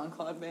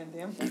 Jean-Claude Van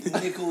Damme.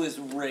 Nicholas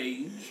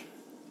Rage.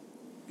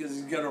 Because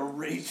he's got a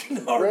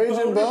raging hard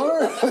Raging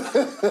boner.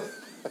 boner?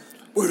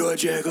 Where do I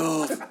jack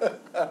off?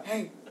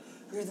 Hey,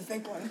 you're the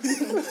fake one.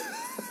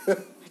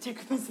 I take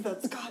offense to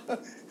that, Scott.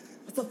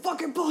 It's a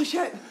fucking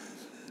bullshit.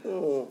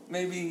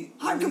 Maybe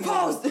I'm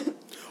composed.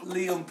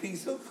 Liam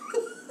Peace.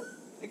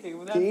 Okay,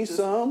 well that's Pee just...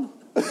 some?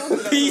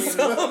 Peace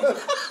up.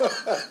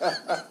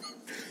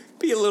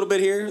 Pee a little bit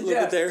here, a little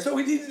Yeah, bit there. so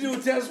we need to do a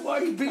test. Why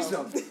you pee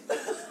some?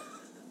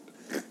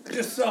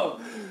 Just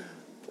some.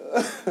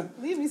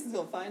 Liam Neeson's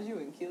gonna find you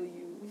and kill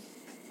you.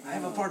 I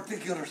have a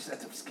particular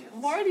set of skills.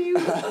 Why do you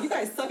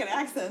guys suck at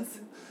accents?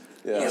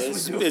 Yeah.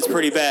 It's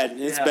pretty bad.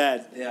 It's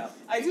bad. Yeah.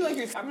 I do like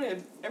your.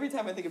 Every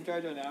time I think of Jar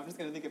Jar now, I'm just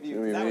gonna think of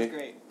you. That was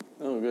great.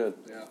 Oh, good.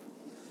 Yeah.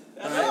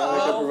 I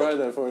can provide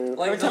that for you.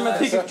 Like Every time I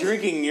think of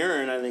drinking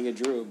urine, I think of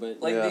Drew.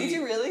 But like Did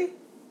you really?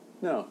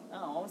 No.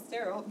 Oh,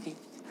 sterile.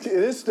 It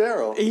is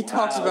sterile. he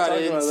talks about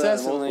it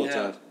incessantly.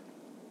 Yeah.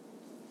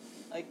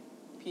 Like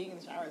peeing in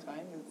the shower is fine.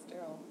 It's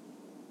sterile.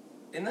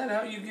 Isn't that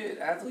how you get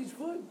athlete's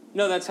foot?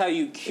 No, that's how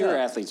you cure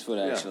athlete's foot,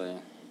 actually.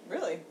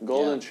 Really?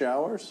 Golden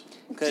showers?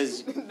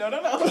 Because No. No,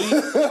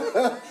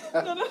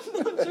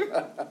 Drew.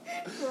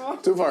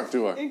 Wrong. Too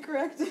far.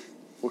 Incorrect.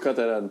 We'll cut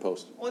that out in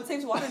post. Well, it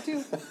saves water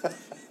too.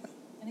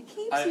 And it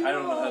keeps I you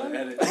don't know how to warm.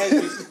 edit.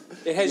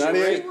 it has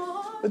 98. urea.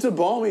 It's a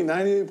balmy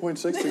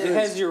 98.6 degrees. It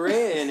has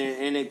urea in it,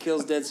 and it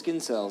kills dead skin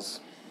cells.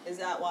 Is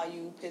that why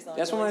you piss on?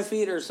 That's why my yours?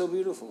 feet are so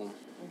beautiful.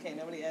 Okay,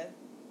 nobody ed.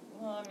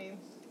 Well, I mean,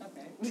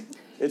 okay.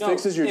 It No,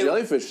 fixes your it-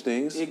 jellyfish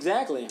stings.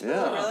 Exactly.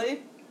 Yeah. Oh,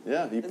 really?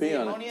 Yeah, you Is pee the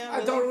on it. ammonia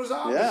I thought it was the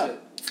opposite.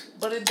 Yeah.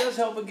 But it does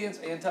help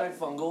against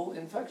antifungal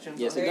infections.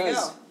 Yes, There it you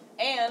does. go.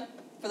 And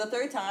for the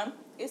third time,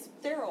 it's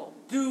sterile.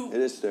 It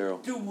is sterile.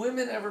 Do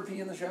women ever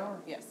pee in the shower?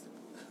 Yes.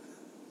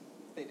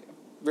 They do.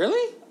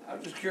 Really?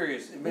 I'm just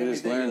curious. It made me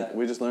think of that.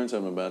 We just learned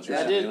something about you.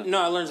 I did.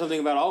 No, I learned something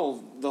about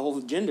the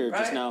whole gender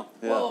just Right? now.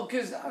 Yeah. Well,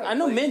 because I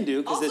know men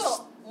do because it's.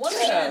 Also, once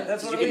Yeah, again,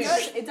 that's what I mean.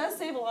 it does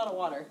save a lot of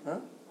water. Huh?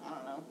 I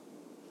don't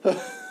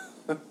know.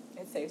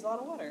 It saves a lot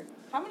of water.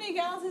 How many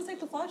gallons does it take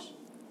to flush?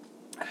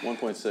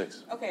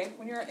 1.6. Okay,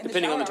 when you're in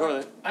Depending on the shower.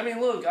 toilet. I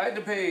mean, look, I had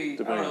to pay,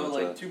 Depending I don't know,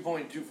 on like the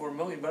 2.24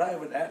 million, but I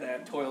have an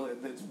at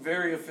toilet that's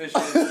very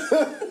efficient.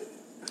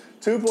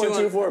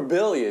 2.24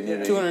 billion, you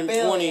mean?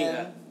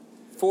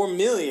 224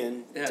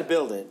 million Yeah. to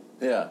build it.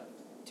 Yeah.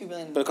 2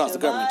 billion. But it costs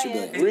the government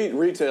 $2 billion.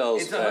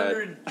 Retails It's at...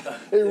 100.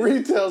 It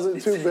retails at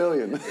 $2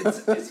 billion.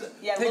 It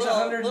Yeah, takes little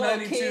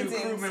 192 kids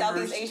crew in members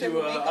Southeast Asia to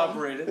who make 'em.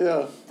 operate it.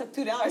 Yeah. Took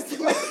 $2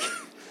 to make.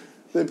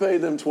 They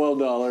paid them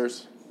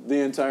 $12, the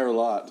entire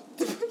lot.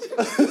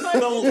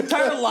 The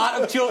entire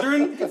lot of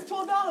children. It's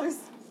 $12.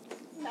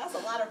 That's a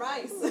lot of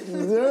rice.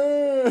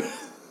 Yeah.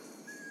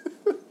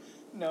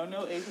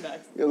 No Asian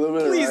accent. A little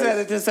bit Please of rice.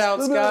 edit this out,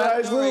 A little bit of Scott.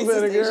 rice, No little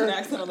racist Asian vinegar.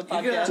 accent on the You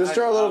can- podcast. Just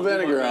throw a little I'll do my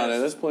vinegar on it.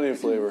 best. That's plenty of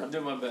flavor. I'm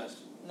doing my best.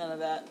 None of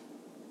that.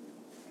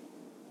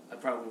 I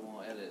probably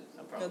won't edit.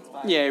 I probably That's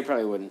won't. fine. Yeah, you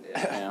probably wouldn't.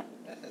 Yeah.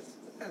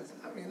 Yeah.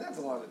 I mean, that's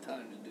a lot of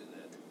time to do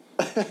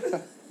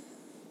that.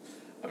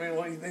 I mean,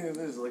 what do you think of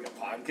this? Like a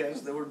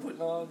podcast that we're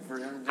putting on for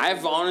entertainment?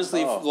 I've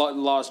honestly Oh.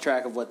 lost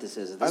track of what this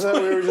is. At I this thought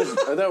point.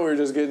 we were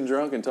just getting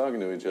drunk and talking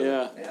to each other.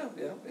 Yeah.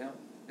 Yeah.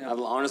 I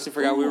honestly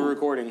forgot we were Ooh.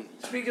 recording.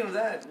 Speaking of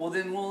that, well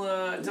then we'll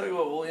tell you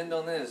what, we'll end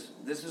on this.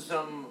 This is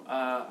something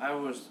I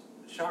was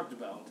shocked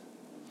about.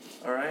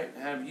 All right,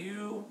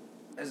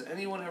 has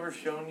anyone ever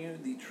shown you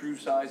the true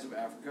size of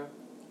Africa?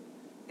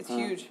 It's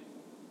huge.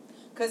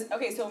 Because,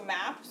 okay, so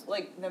maps,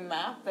 like the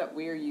map that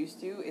we're used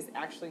to is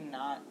actually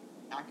not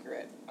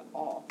accurate at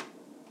all.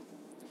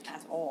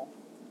 At all.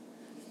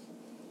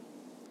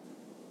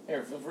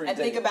 Here, feel free to And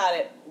take think it. about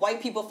it.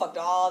 White people fucked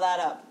all that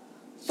up.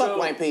 So-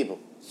 people.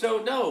 So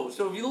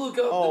if you look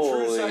up the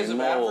Holy true size of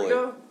moly.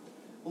 Africa,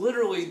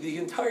 literally the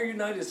entire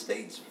United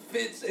States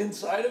fits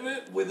inside of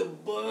it with a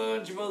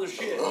bunch of other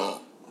shit.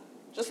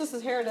 Just as the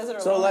Sahara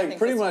Desert So, alone, I like, think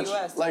pretty fits the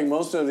much, US. like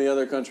most of the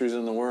other countries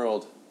in the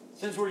world,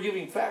 Since we're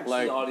giving facts to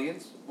Like- the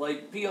audience,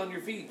 like pee on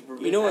your feet. To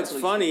prevent You know what's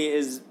athletes- funny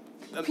is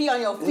Pee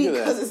on your feet at that.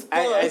 because it's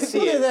I blood.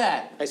 see it.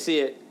 that. I see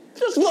it.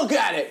 Just look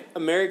at it.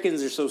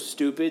 Americans are so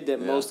stupid that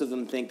Yeah. most of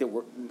them think that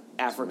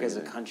Africa is a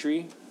amazing.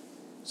 country.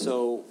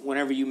 So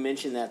whenever you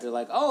mention that, they're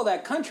like, "Oh,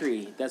 that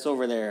country that's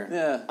over there,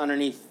 Yeah.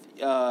 underneath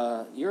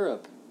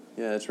Europe."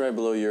 Yeah, it's right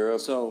below Europe.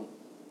 So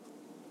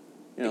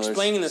You know, there's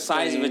explaining the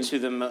size of it Spain.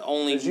 to them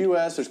only There's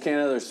U.S., there's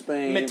Canada, there's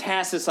Spain.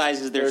 metastasizes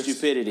their There's-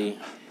 stupidity.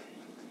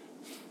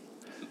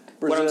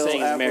 Brazil, What I'm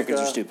saying is Africa. Americans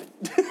are stupid.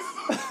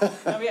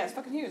 Oh, yeah, it's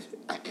fucking huge.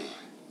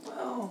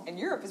 Well, And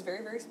Europe is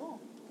very, very small.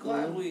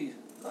 glad we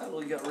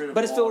got rid of.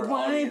 But it's all filled with our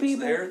white audience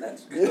people. There,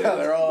 that's good. Yeah,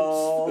 they're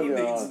all Who needs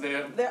gone.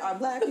 them? There are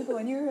black people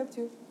in Europe,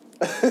 too.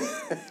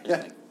 There's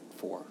like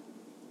 4.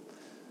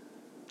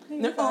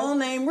 They're all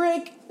named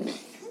Rick. I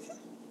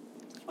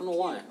don't know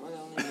why. Why are they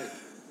all named Rick?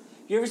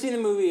 You ever seen the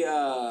movie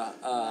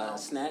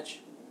Snatch?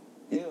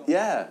 Ew.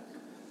 Yeah.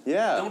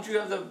 Yeah. Don't you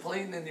have the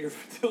plane in your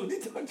fertility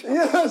doctor?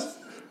 Yes.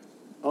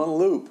 On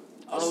loop.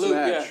 On a loop,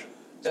 yeah. Snatch.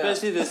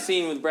 Especially the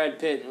scene with Brad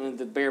Pitt and with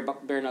the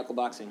bare knuckle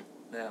boxing.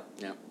 Yeah.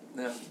 Yeah.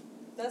 Yeah.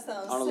 That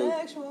sounds On a loop.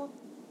 sexual.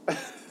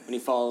 When he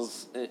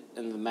falls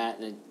in the mat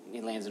and he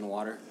lands in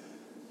water.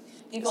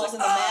 He falls in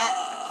the mat.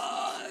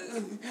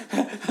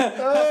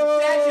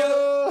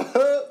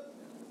 Oh!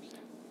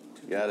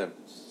 Got him.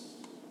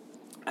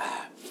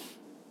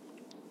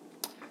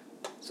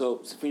 So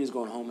Safina's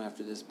going home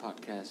after this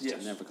podcast Yes.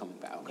 and never coming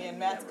back. And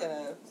Matt's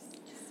gonna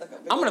suck up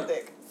I'm big gonna-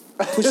 dick.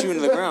 Push you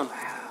into the ground.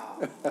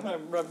 I'm gonna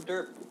rub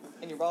dirt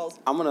in your balls.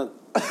 I'm gonna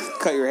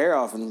cut your hair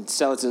off and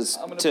sell it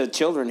to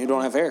children who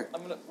don't have hair.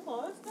 I'm gonna.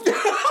 Oh, that's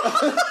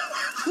nice.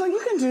 She's like, you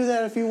can do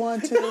that if you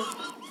want to.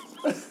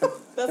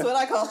 That's what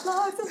I call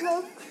locks of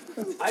love.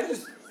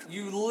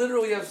 You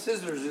literally have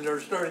scissors and are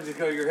starting to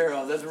cut your hair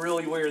off. That's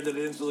really weird that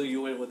instantly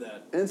you went with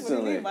that.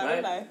 Instantly. Why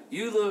wouldn't I?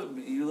 You look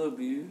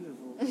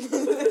beautiful.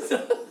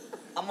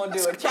 I'm gonna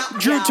do a chop.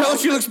 Drew, tell her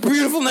she looks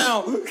beautiful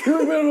now. You look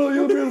beautiful.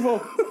 You look beautiful.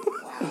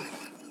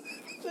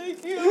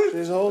 Thank you.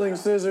 She's holding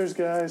scissors,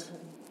 guys.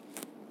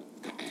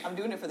 I'm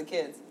doing it for the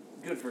kids.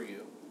 Good for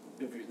you.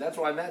 That's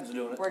why Matt's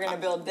doing it. We're gonna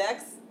build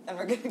decks and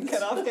we're gonna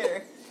cut off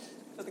hair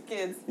for the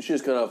kids. You should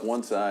just cut off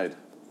one side.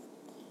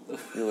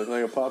 You look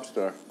like a pop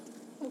star.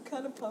 What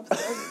kind of pop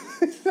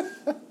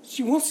star?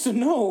 She wants to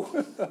know.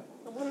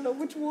 I want to know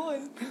which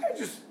one.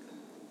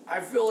 I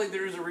feel like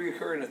there is a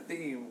recurring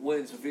theme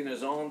when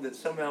Safina's on that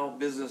somehow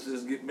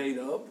businesses get made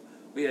up.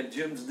 We had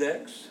Jim's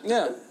decks.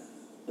 Yeah.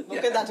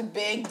 Look at that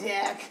big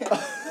deck. Look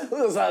at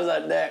the size of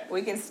that deck.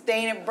 We can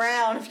stain it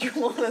brown if you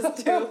want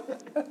us to.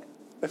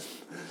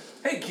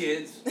 Hey,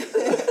 kids.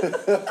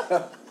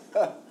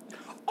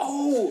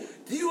 Oh,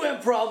 do you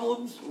have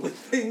problems with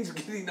things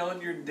getting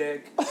on your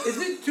deck? Is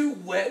it too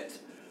wet,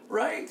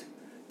 right?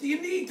 Do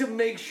you need to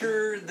make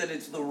sure that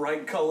it's the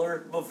right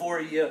color before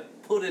you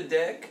put a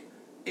deck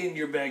in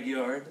your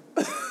backyard?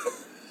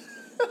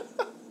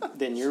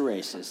 Then you're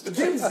racist.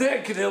 Jim's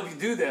deck can help you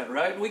do that,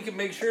 right? We can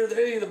make sure that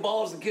any of the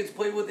balls the kids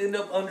play with end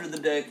up under the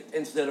deck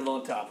instead of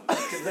on top of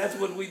it, because that's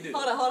what we do.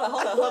 Hold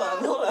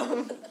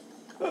on.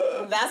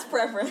 That's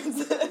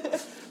preference.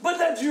 But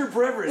that's your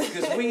preference,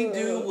 because we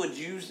do what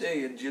you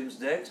say in Jim's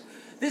decks.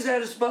 This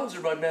ad is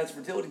sponsored by Matt's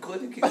Fertility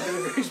Clinic. He's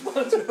been a great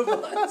sponsor of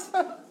us.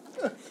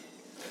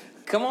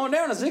 Come on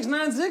down to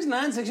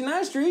 6969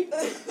 69th Street.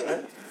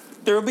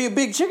 There will be a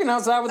big chicken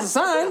outside with a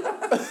sign.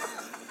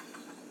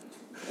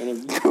 And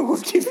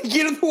if you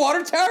get in the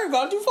water tower, you've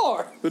gone too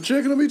far. The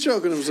chicken will be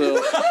choking himself.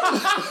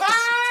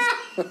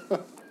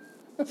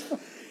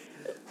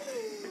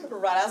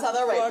 Right outside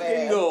the right Fucking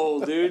there.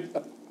 gold, dude.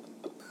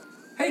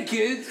 Hey,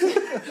 kids.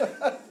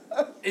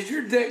 Is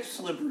your deck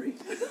slippery?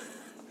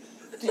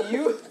 Do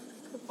you?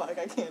 Fuck,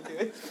 I can't do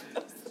it.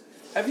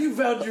 Have you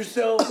found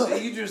yourself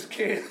that you just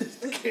can't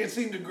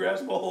seem to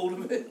grasp a hold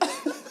of it?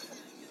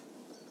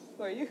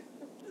 Are you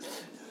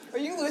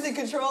losing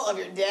control of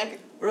your deck?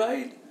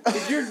 Right?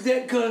 Is your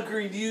deck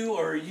conquering you,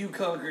 or are you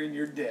conquering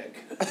your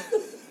deck?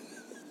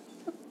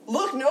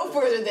 Look no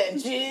further than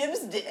Jim's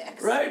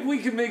decks. Right? We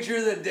can make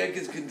sure that deck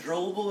is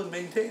controllable and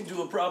maintained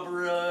to a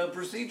proper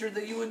procedure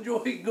that you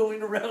enjoy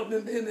going around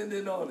and in and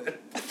in on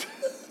it.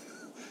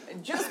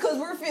 And just because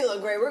we're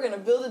feeling great, we're going to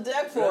build a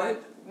deck for Right.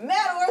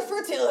 Matt Orr's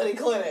Fertility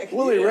Clinic.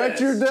 Willie,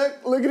 wrecked your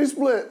deck? Lickety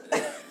split.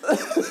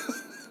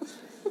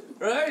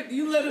 Right?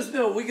 You let us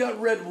know. We got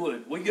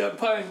redwood. We got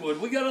pine wood.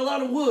 We got a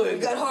lot of wood. We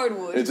got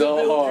hardwood. It's to all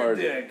build your hard.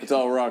 deck. It's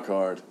all rock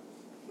hard.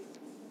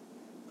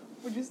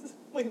 Would you say,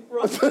 wait,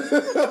 rock,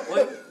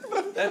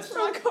 What? That's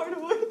rock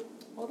hardwood?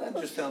 well. That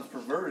just sounds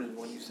perverted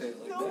when you say it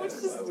like No, that.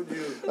 it's just- Why would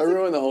you? I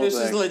ruined the whole This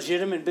thing. is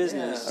legitimate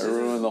business. I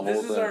ruined the whole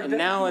This is our thing. And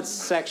now it's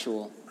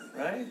sexual.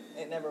 right.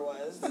 It never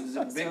was. This is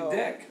a big So,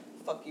 deck.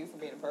 Fuck you for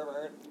being a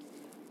pervert.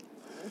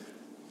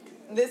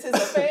 This is a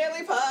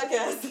family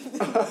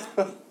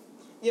podcast.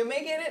 You're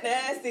making it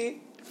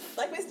nasty,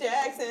 like Miss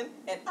Jackson,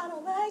 and I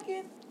don't like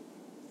it.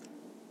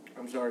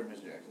 I'm sorry, Miss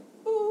Jackson.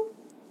 Ooh.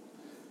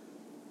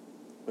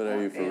 But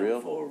are you for real?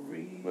 For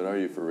real. But are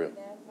you for real?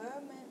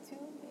 Never meant to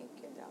make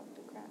your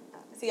doctor cry.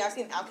 See, I've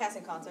seen Outkast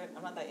in concert.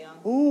 I'm not that young.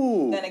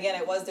 Ooh. Then again,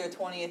 it was their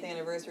 20th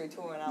anniversary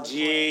tour, and I was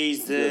 20.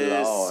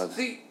 Jesus.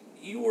 See,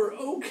 you were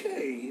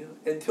okay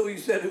until you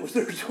said it was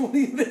their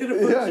 20th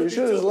anniversary. Yeah, you should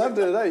have just left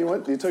it at that.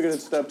 You took it a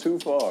step too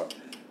far.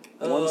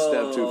 One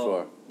step too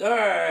far. All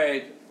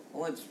right,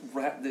 let's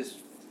wrap this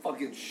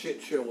fucking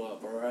shit show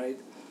up. All right.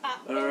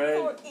 All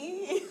right.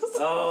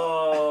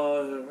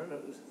 Oh.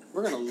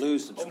 We're going to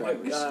lose Oh my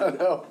subscribers. God.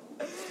 No.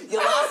 You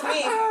lost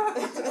me.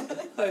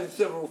 I have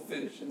several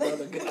fish and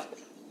not a guy.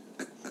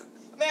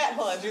 Matt,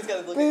 hold on. Drew's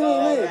got to look Wait,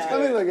 at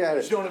let me look at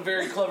it. Showing a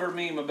very clever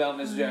meme about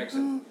Miss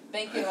Jackson.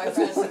 Thank you, my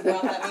friends, who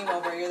brought that meme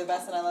over. You're the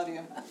best and I love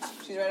you.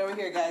 She's right over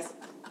here, guys.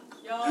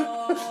 Yo.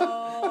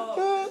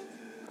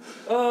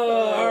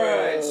 All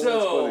right, that's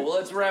so funny.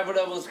 let's wrap it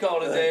up. Let's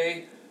call it a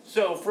day.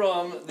 So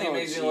from the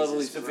amazing,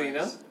 lovely Jesus Safina.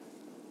 Christ.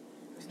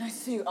 It was nice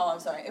to see you. Oh, I'm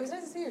sorry. It was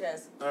nice to see you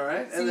guys. All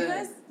right, See you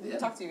guys? yeah,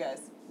 Talk to you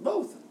guys.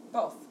 both.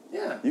 Both.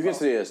 Yeah, You can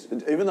see us.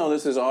 Even though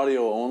this is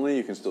audio only,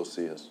 you can still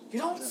see us. You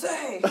don't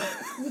say.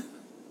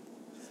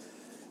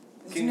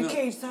 This is King Nick of-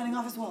 Cage signing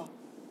off as well.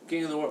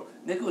 King of the world.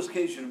 Nicolas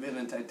Cage should have been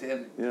in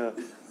Titanic. Yeah.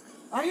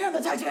 I am the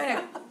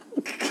Titanic.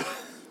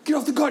 Get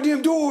off the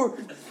goddamn door!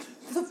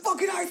 It's a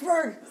fucking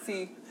iceberg.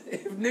 See,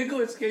 If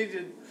Nicolas Cage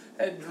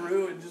had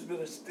Drew and just been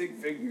a stick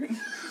figure.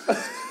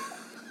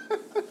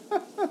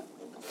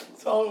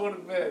 That's all it would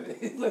have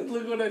been. Like,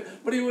 look what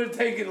but he would have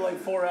taken like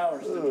 4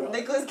 hours to draw.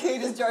 Nicolas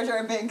Cage is Jar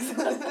Jar Binks.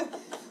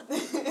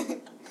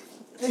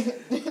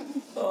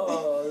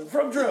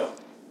 From Drew.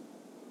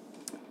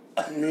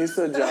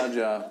 Mesa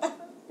Jaja.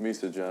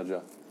 Mesa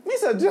Jaja.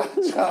 Mesa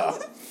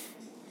Jaja.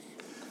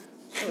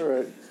 All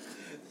right.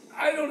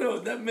 I don't know.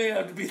 That may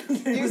have to be the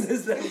name of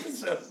this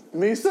episode.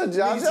 Mesa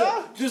Jaja?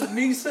 Misa. Just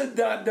Misa ...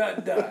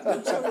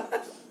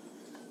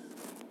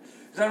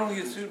 Because I don't want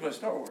to get sued by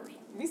Star Wars.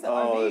 Mesa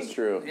Oh, RV. that's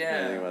true. Yeah. I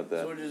didn't think about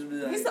that. So we'll just be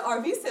like, Mesa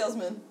RV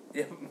salesman.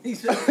 yeah,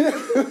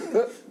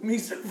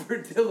 Mesa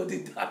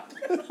fertility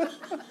doctor.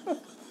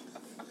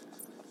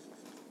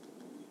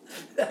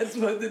 That's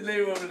what the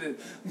name of it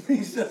is.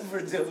 Mesa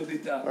fertility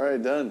doctor. All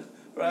right, done.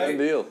 Right? Done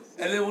deal.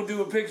 And then we'll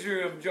do a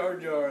picture of Jar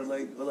Jar,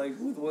 like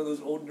with one of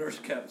those old nurse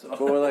caps on.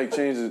 But we'll like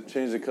change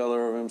the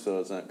color of him so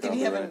it's not Did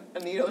he have copyright. a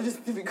needle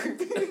just to be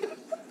creepy?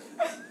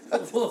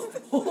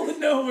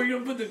 No, we're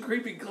gonna put the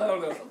creepy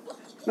clown on.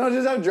 No,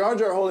 just have Jar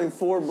Jar holding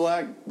 4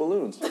 black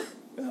balloons.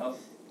 No.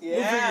 Yeah.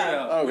 We'll figure it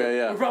out. Okay,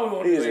 yeah. We probably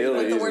won't Easy, do it'll it.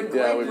 be With the easy. word Yeah,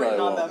 grape we probably written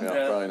on won't. them. Yeah,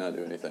 Yeah. probably not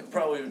do anything.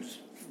 Probably just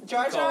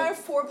Jar call Jar, it.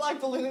 4 black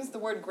balloons, the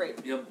word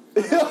grape. Yep.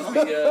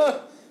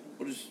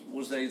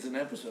 We'll say it's an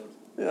episode.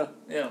 Yeah.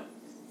 Yeah.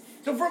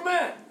 So from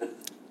Matt.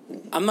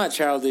 I'm not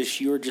childish.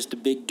 You're just a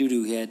big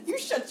doo-doo head. You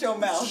shut your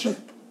mouth.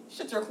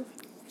 Shut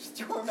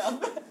your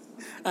mouth.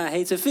 I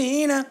hate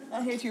Safina.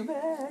 I hate you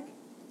back.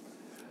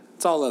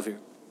 It's all love here.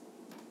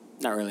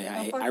 Not really.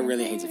 I fucking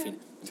really hate fan.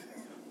 Safina.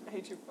 I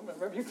hate you. I'm gonna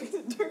rub your face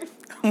in dirt.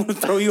 I'm gonna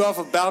throw you off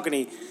a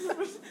balcony. I'm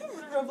gonna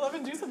rub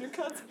lemon juice on your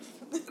cuts.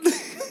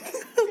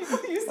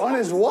 On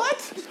his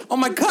what? Oh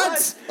my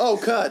cuts! Oh,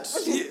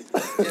 cuts. It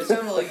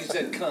sounded like you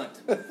said cunt.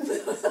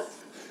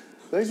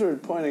 Thanks for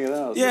pointing it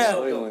out. Yeah.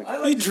 Blatantly. I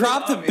like You to say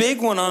dropped the obvious.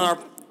 big one on our.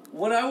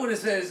 What I would have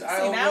said is, See,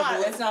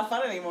 now it's not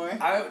fun anymore.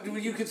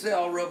 you could say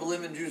I'll rub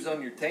lemon juice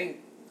on your taint.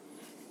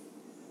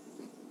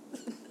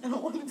 I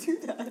don't want to do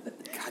that. God,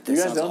 that You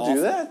guys sounds don't awful.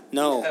 do that?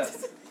 No. Yeah.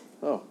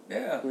 Oh.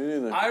 Yeah. Me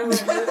neither. I rub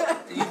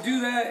you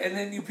do that and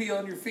then you pee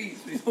on your feet.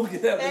 So you don't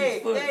get that many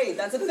foot. Hey,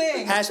 that's a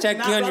thing. Hashtag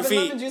Not pee on your rubbing feet.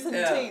 lemon juice on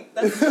your Yeah. taint.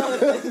 That's not a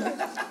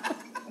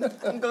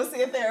thing. Go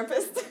see a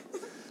therapist.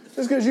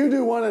 Just because you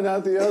do one and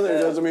not the other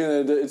doesn't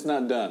mean that it's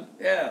not done.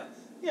 Yeah.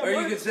 Yeah, Or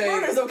you could say-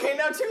 murder's okay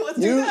now too. Let's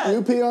do that.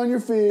 You pee on your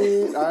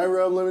feet. I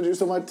rub lemon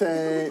juice on my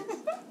taint.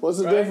 What's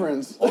the Right?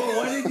 difference? Or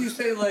why didn't you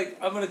say, like,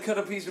 I'm going to cut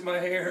a piece of my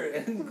hair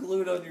and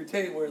glue it on your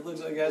taint where it looks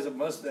like it has a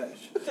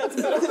mustache? That's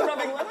better than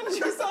rubbing lemon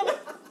juice on it.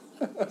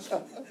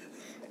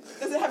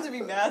 Does it have to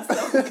be mad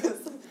stuff?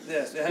 Because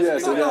Yes, it has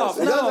Yes, to it be. does.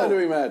 It does No. have to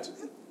be match.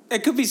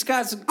 It could be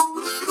Scott's.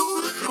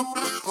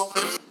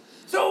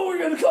 So we're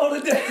going to call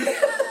it a day.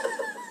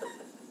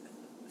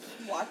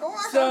 waka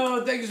waka.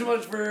 So thank you so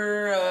much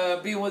for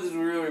being with us. We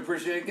really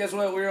appreciate it. Guess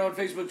what? We're on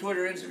Facebook,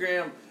 Twitter,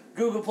 Instagram,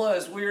 Google+.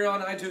 We're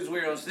on iTunes.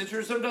 We're on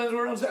Stitcher. Sometimes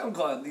we're on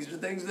SoundCloud. These are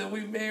things that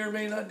we may or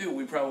may not do.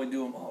 We probably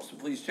do them all. So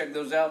please check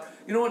those out.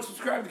 You know what?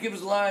 Subscribe to Keep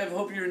Us Alive.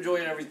 Hope you're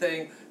enjoying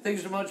everything. Thank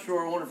you so much to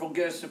our wonderful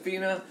guest,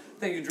 Safina.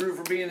 Thank you, Drew,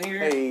 for being here.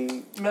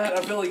 Hey. Matt,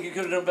 I feel like you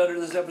could have done better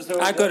this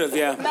episode. I could have,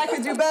 yeah. Matt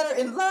could do better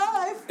in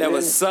life. That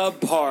was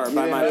subpar You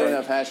by didn't my have part.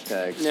 enough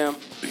hashtags. Yeah.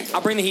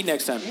 I'll bring the heat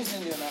next time. He's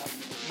gonna do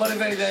enough. But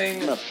if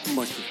anything,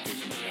 Much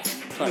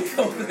we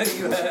hope that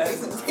you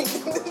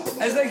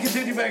have. As they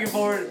continue back and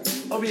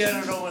forth, hope you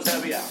had an almost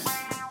happy hour.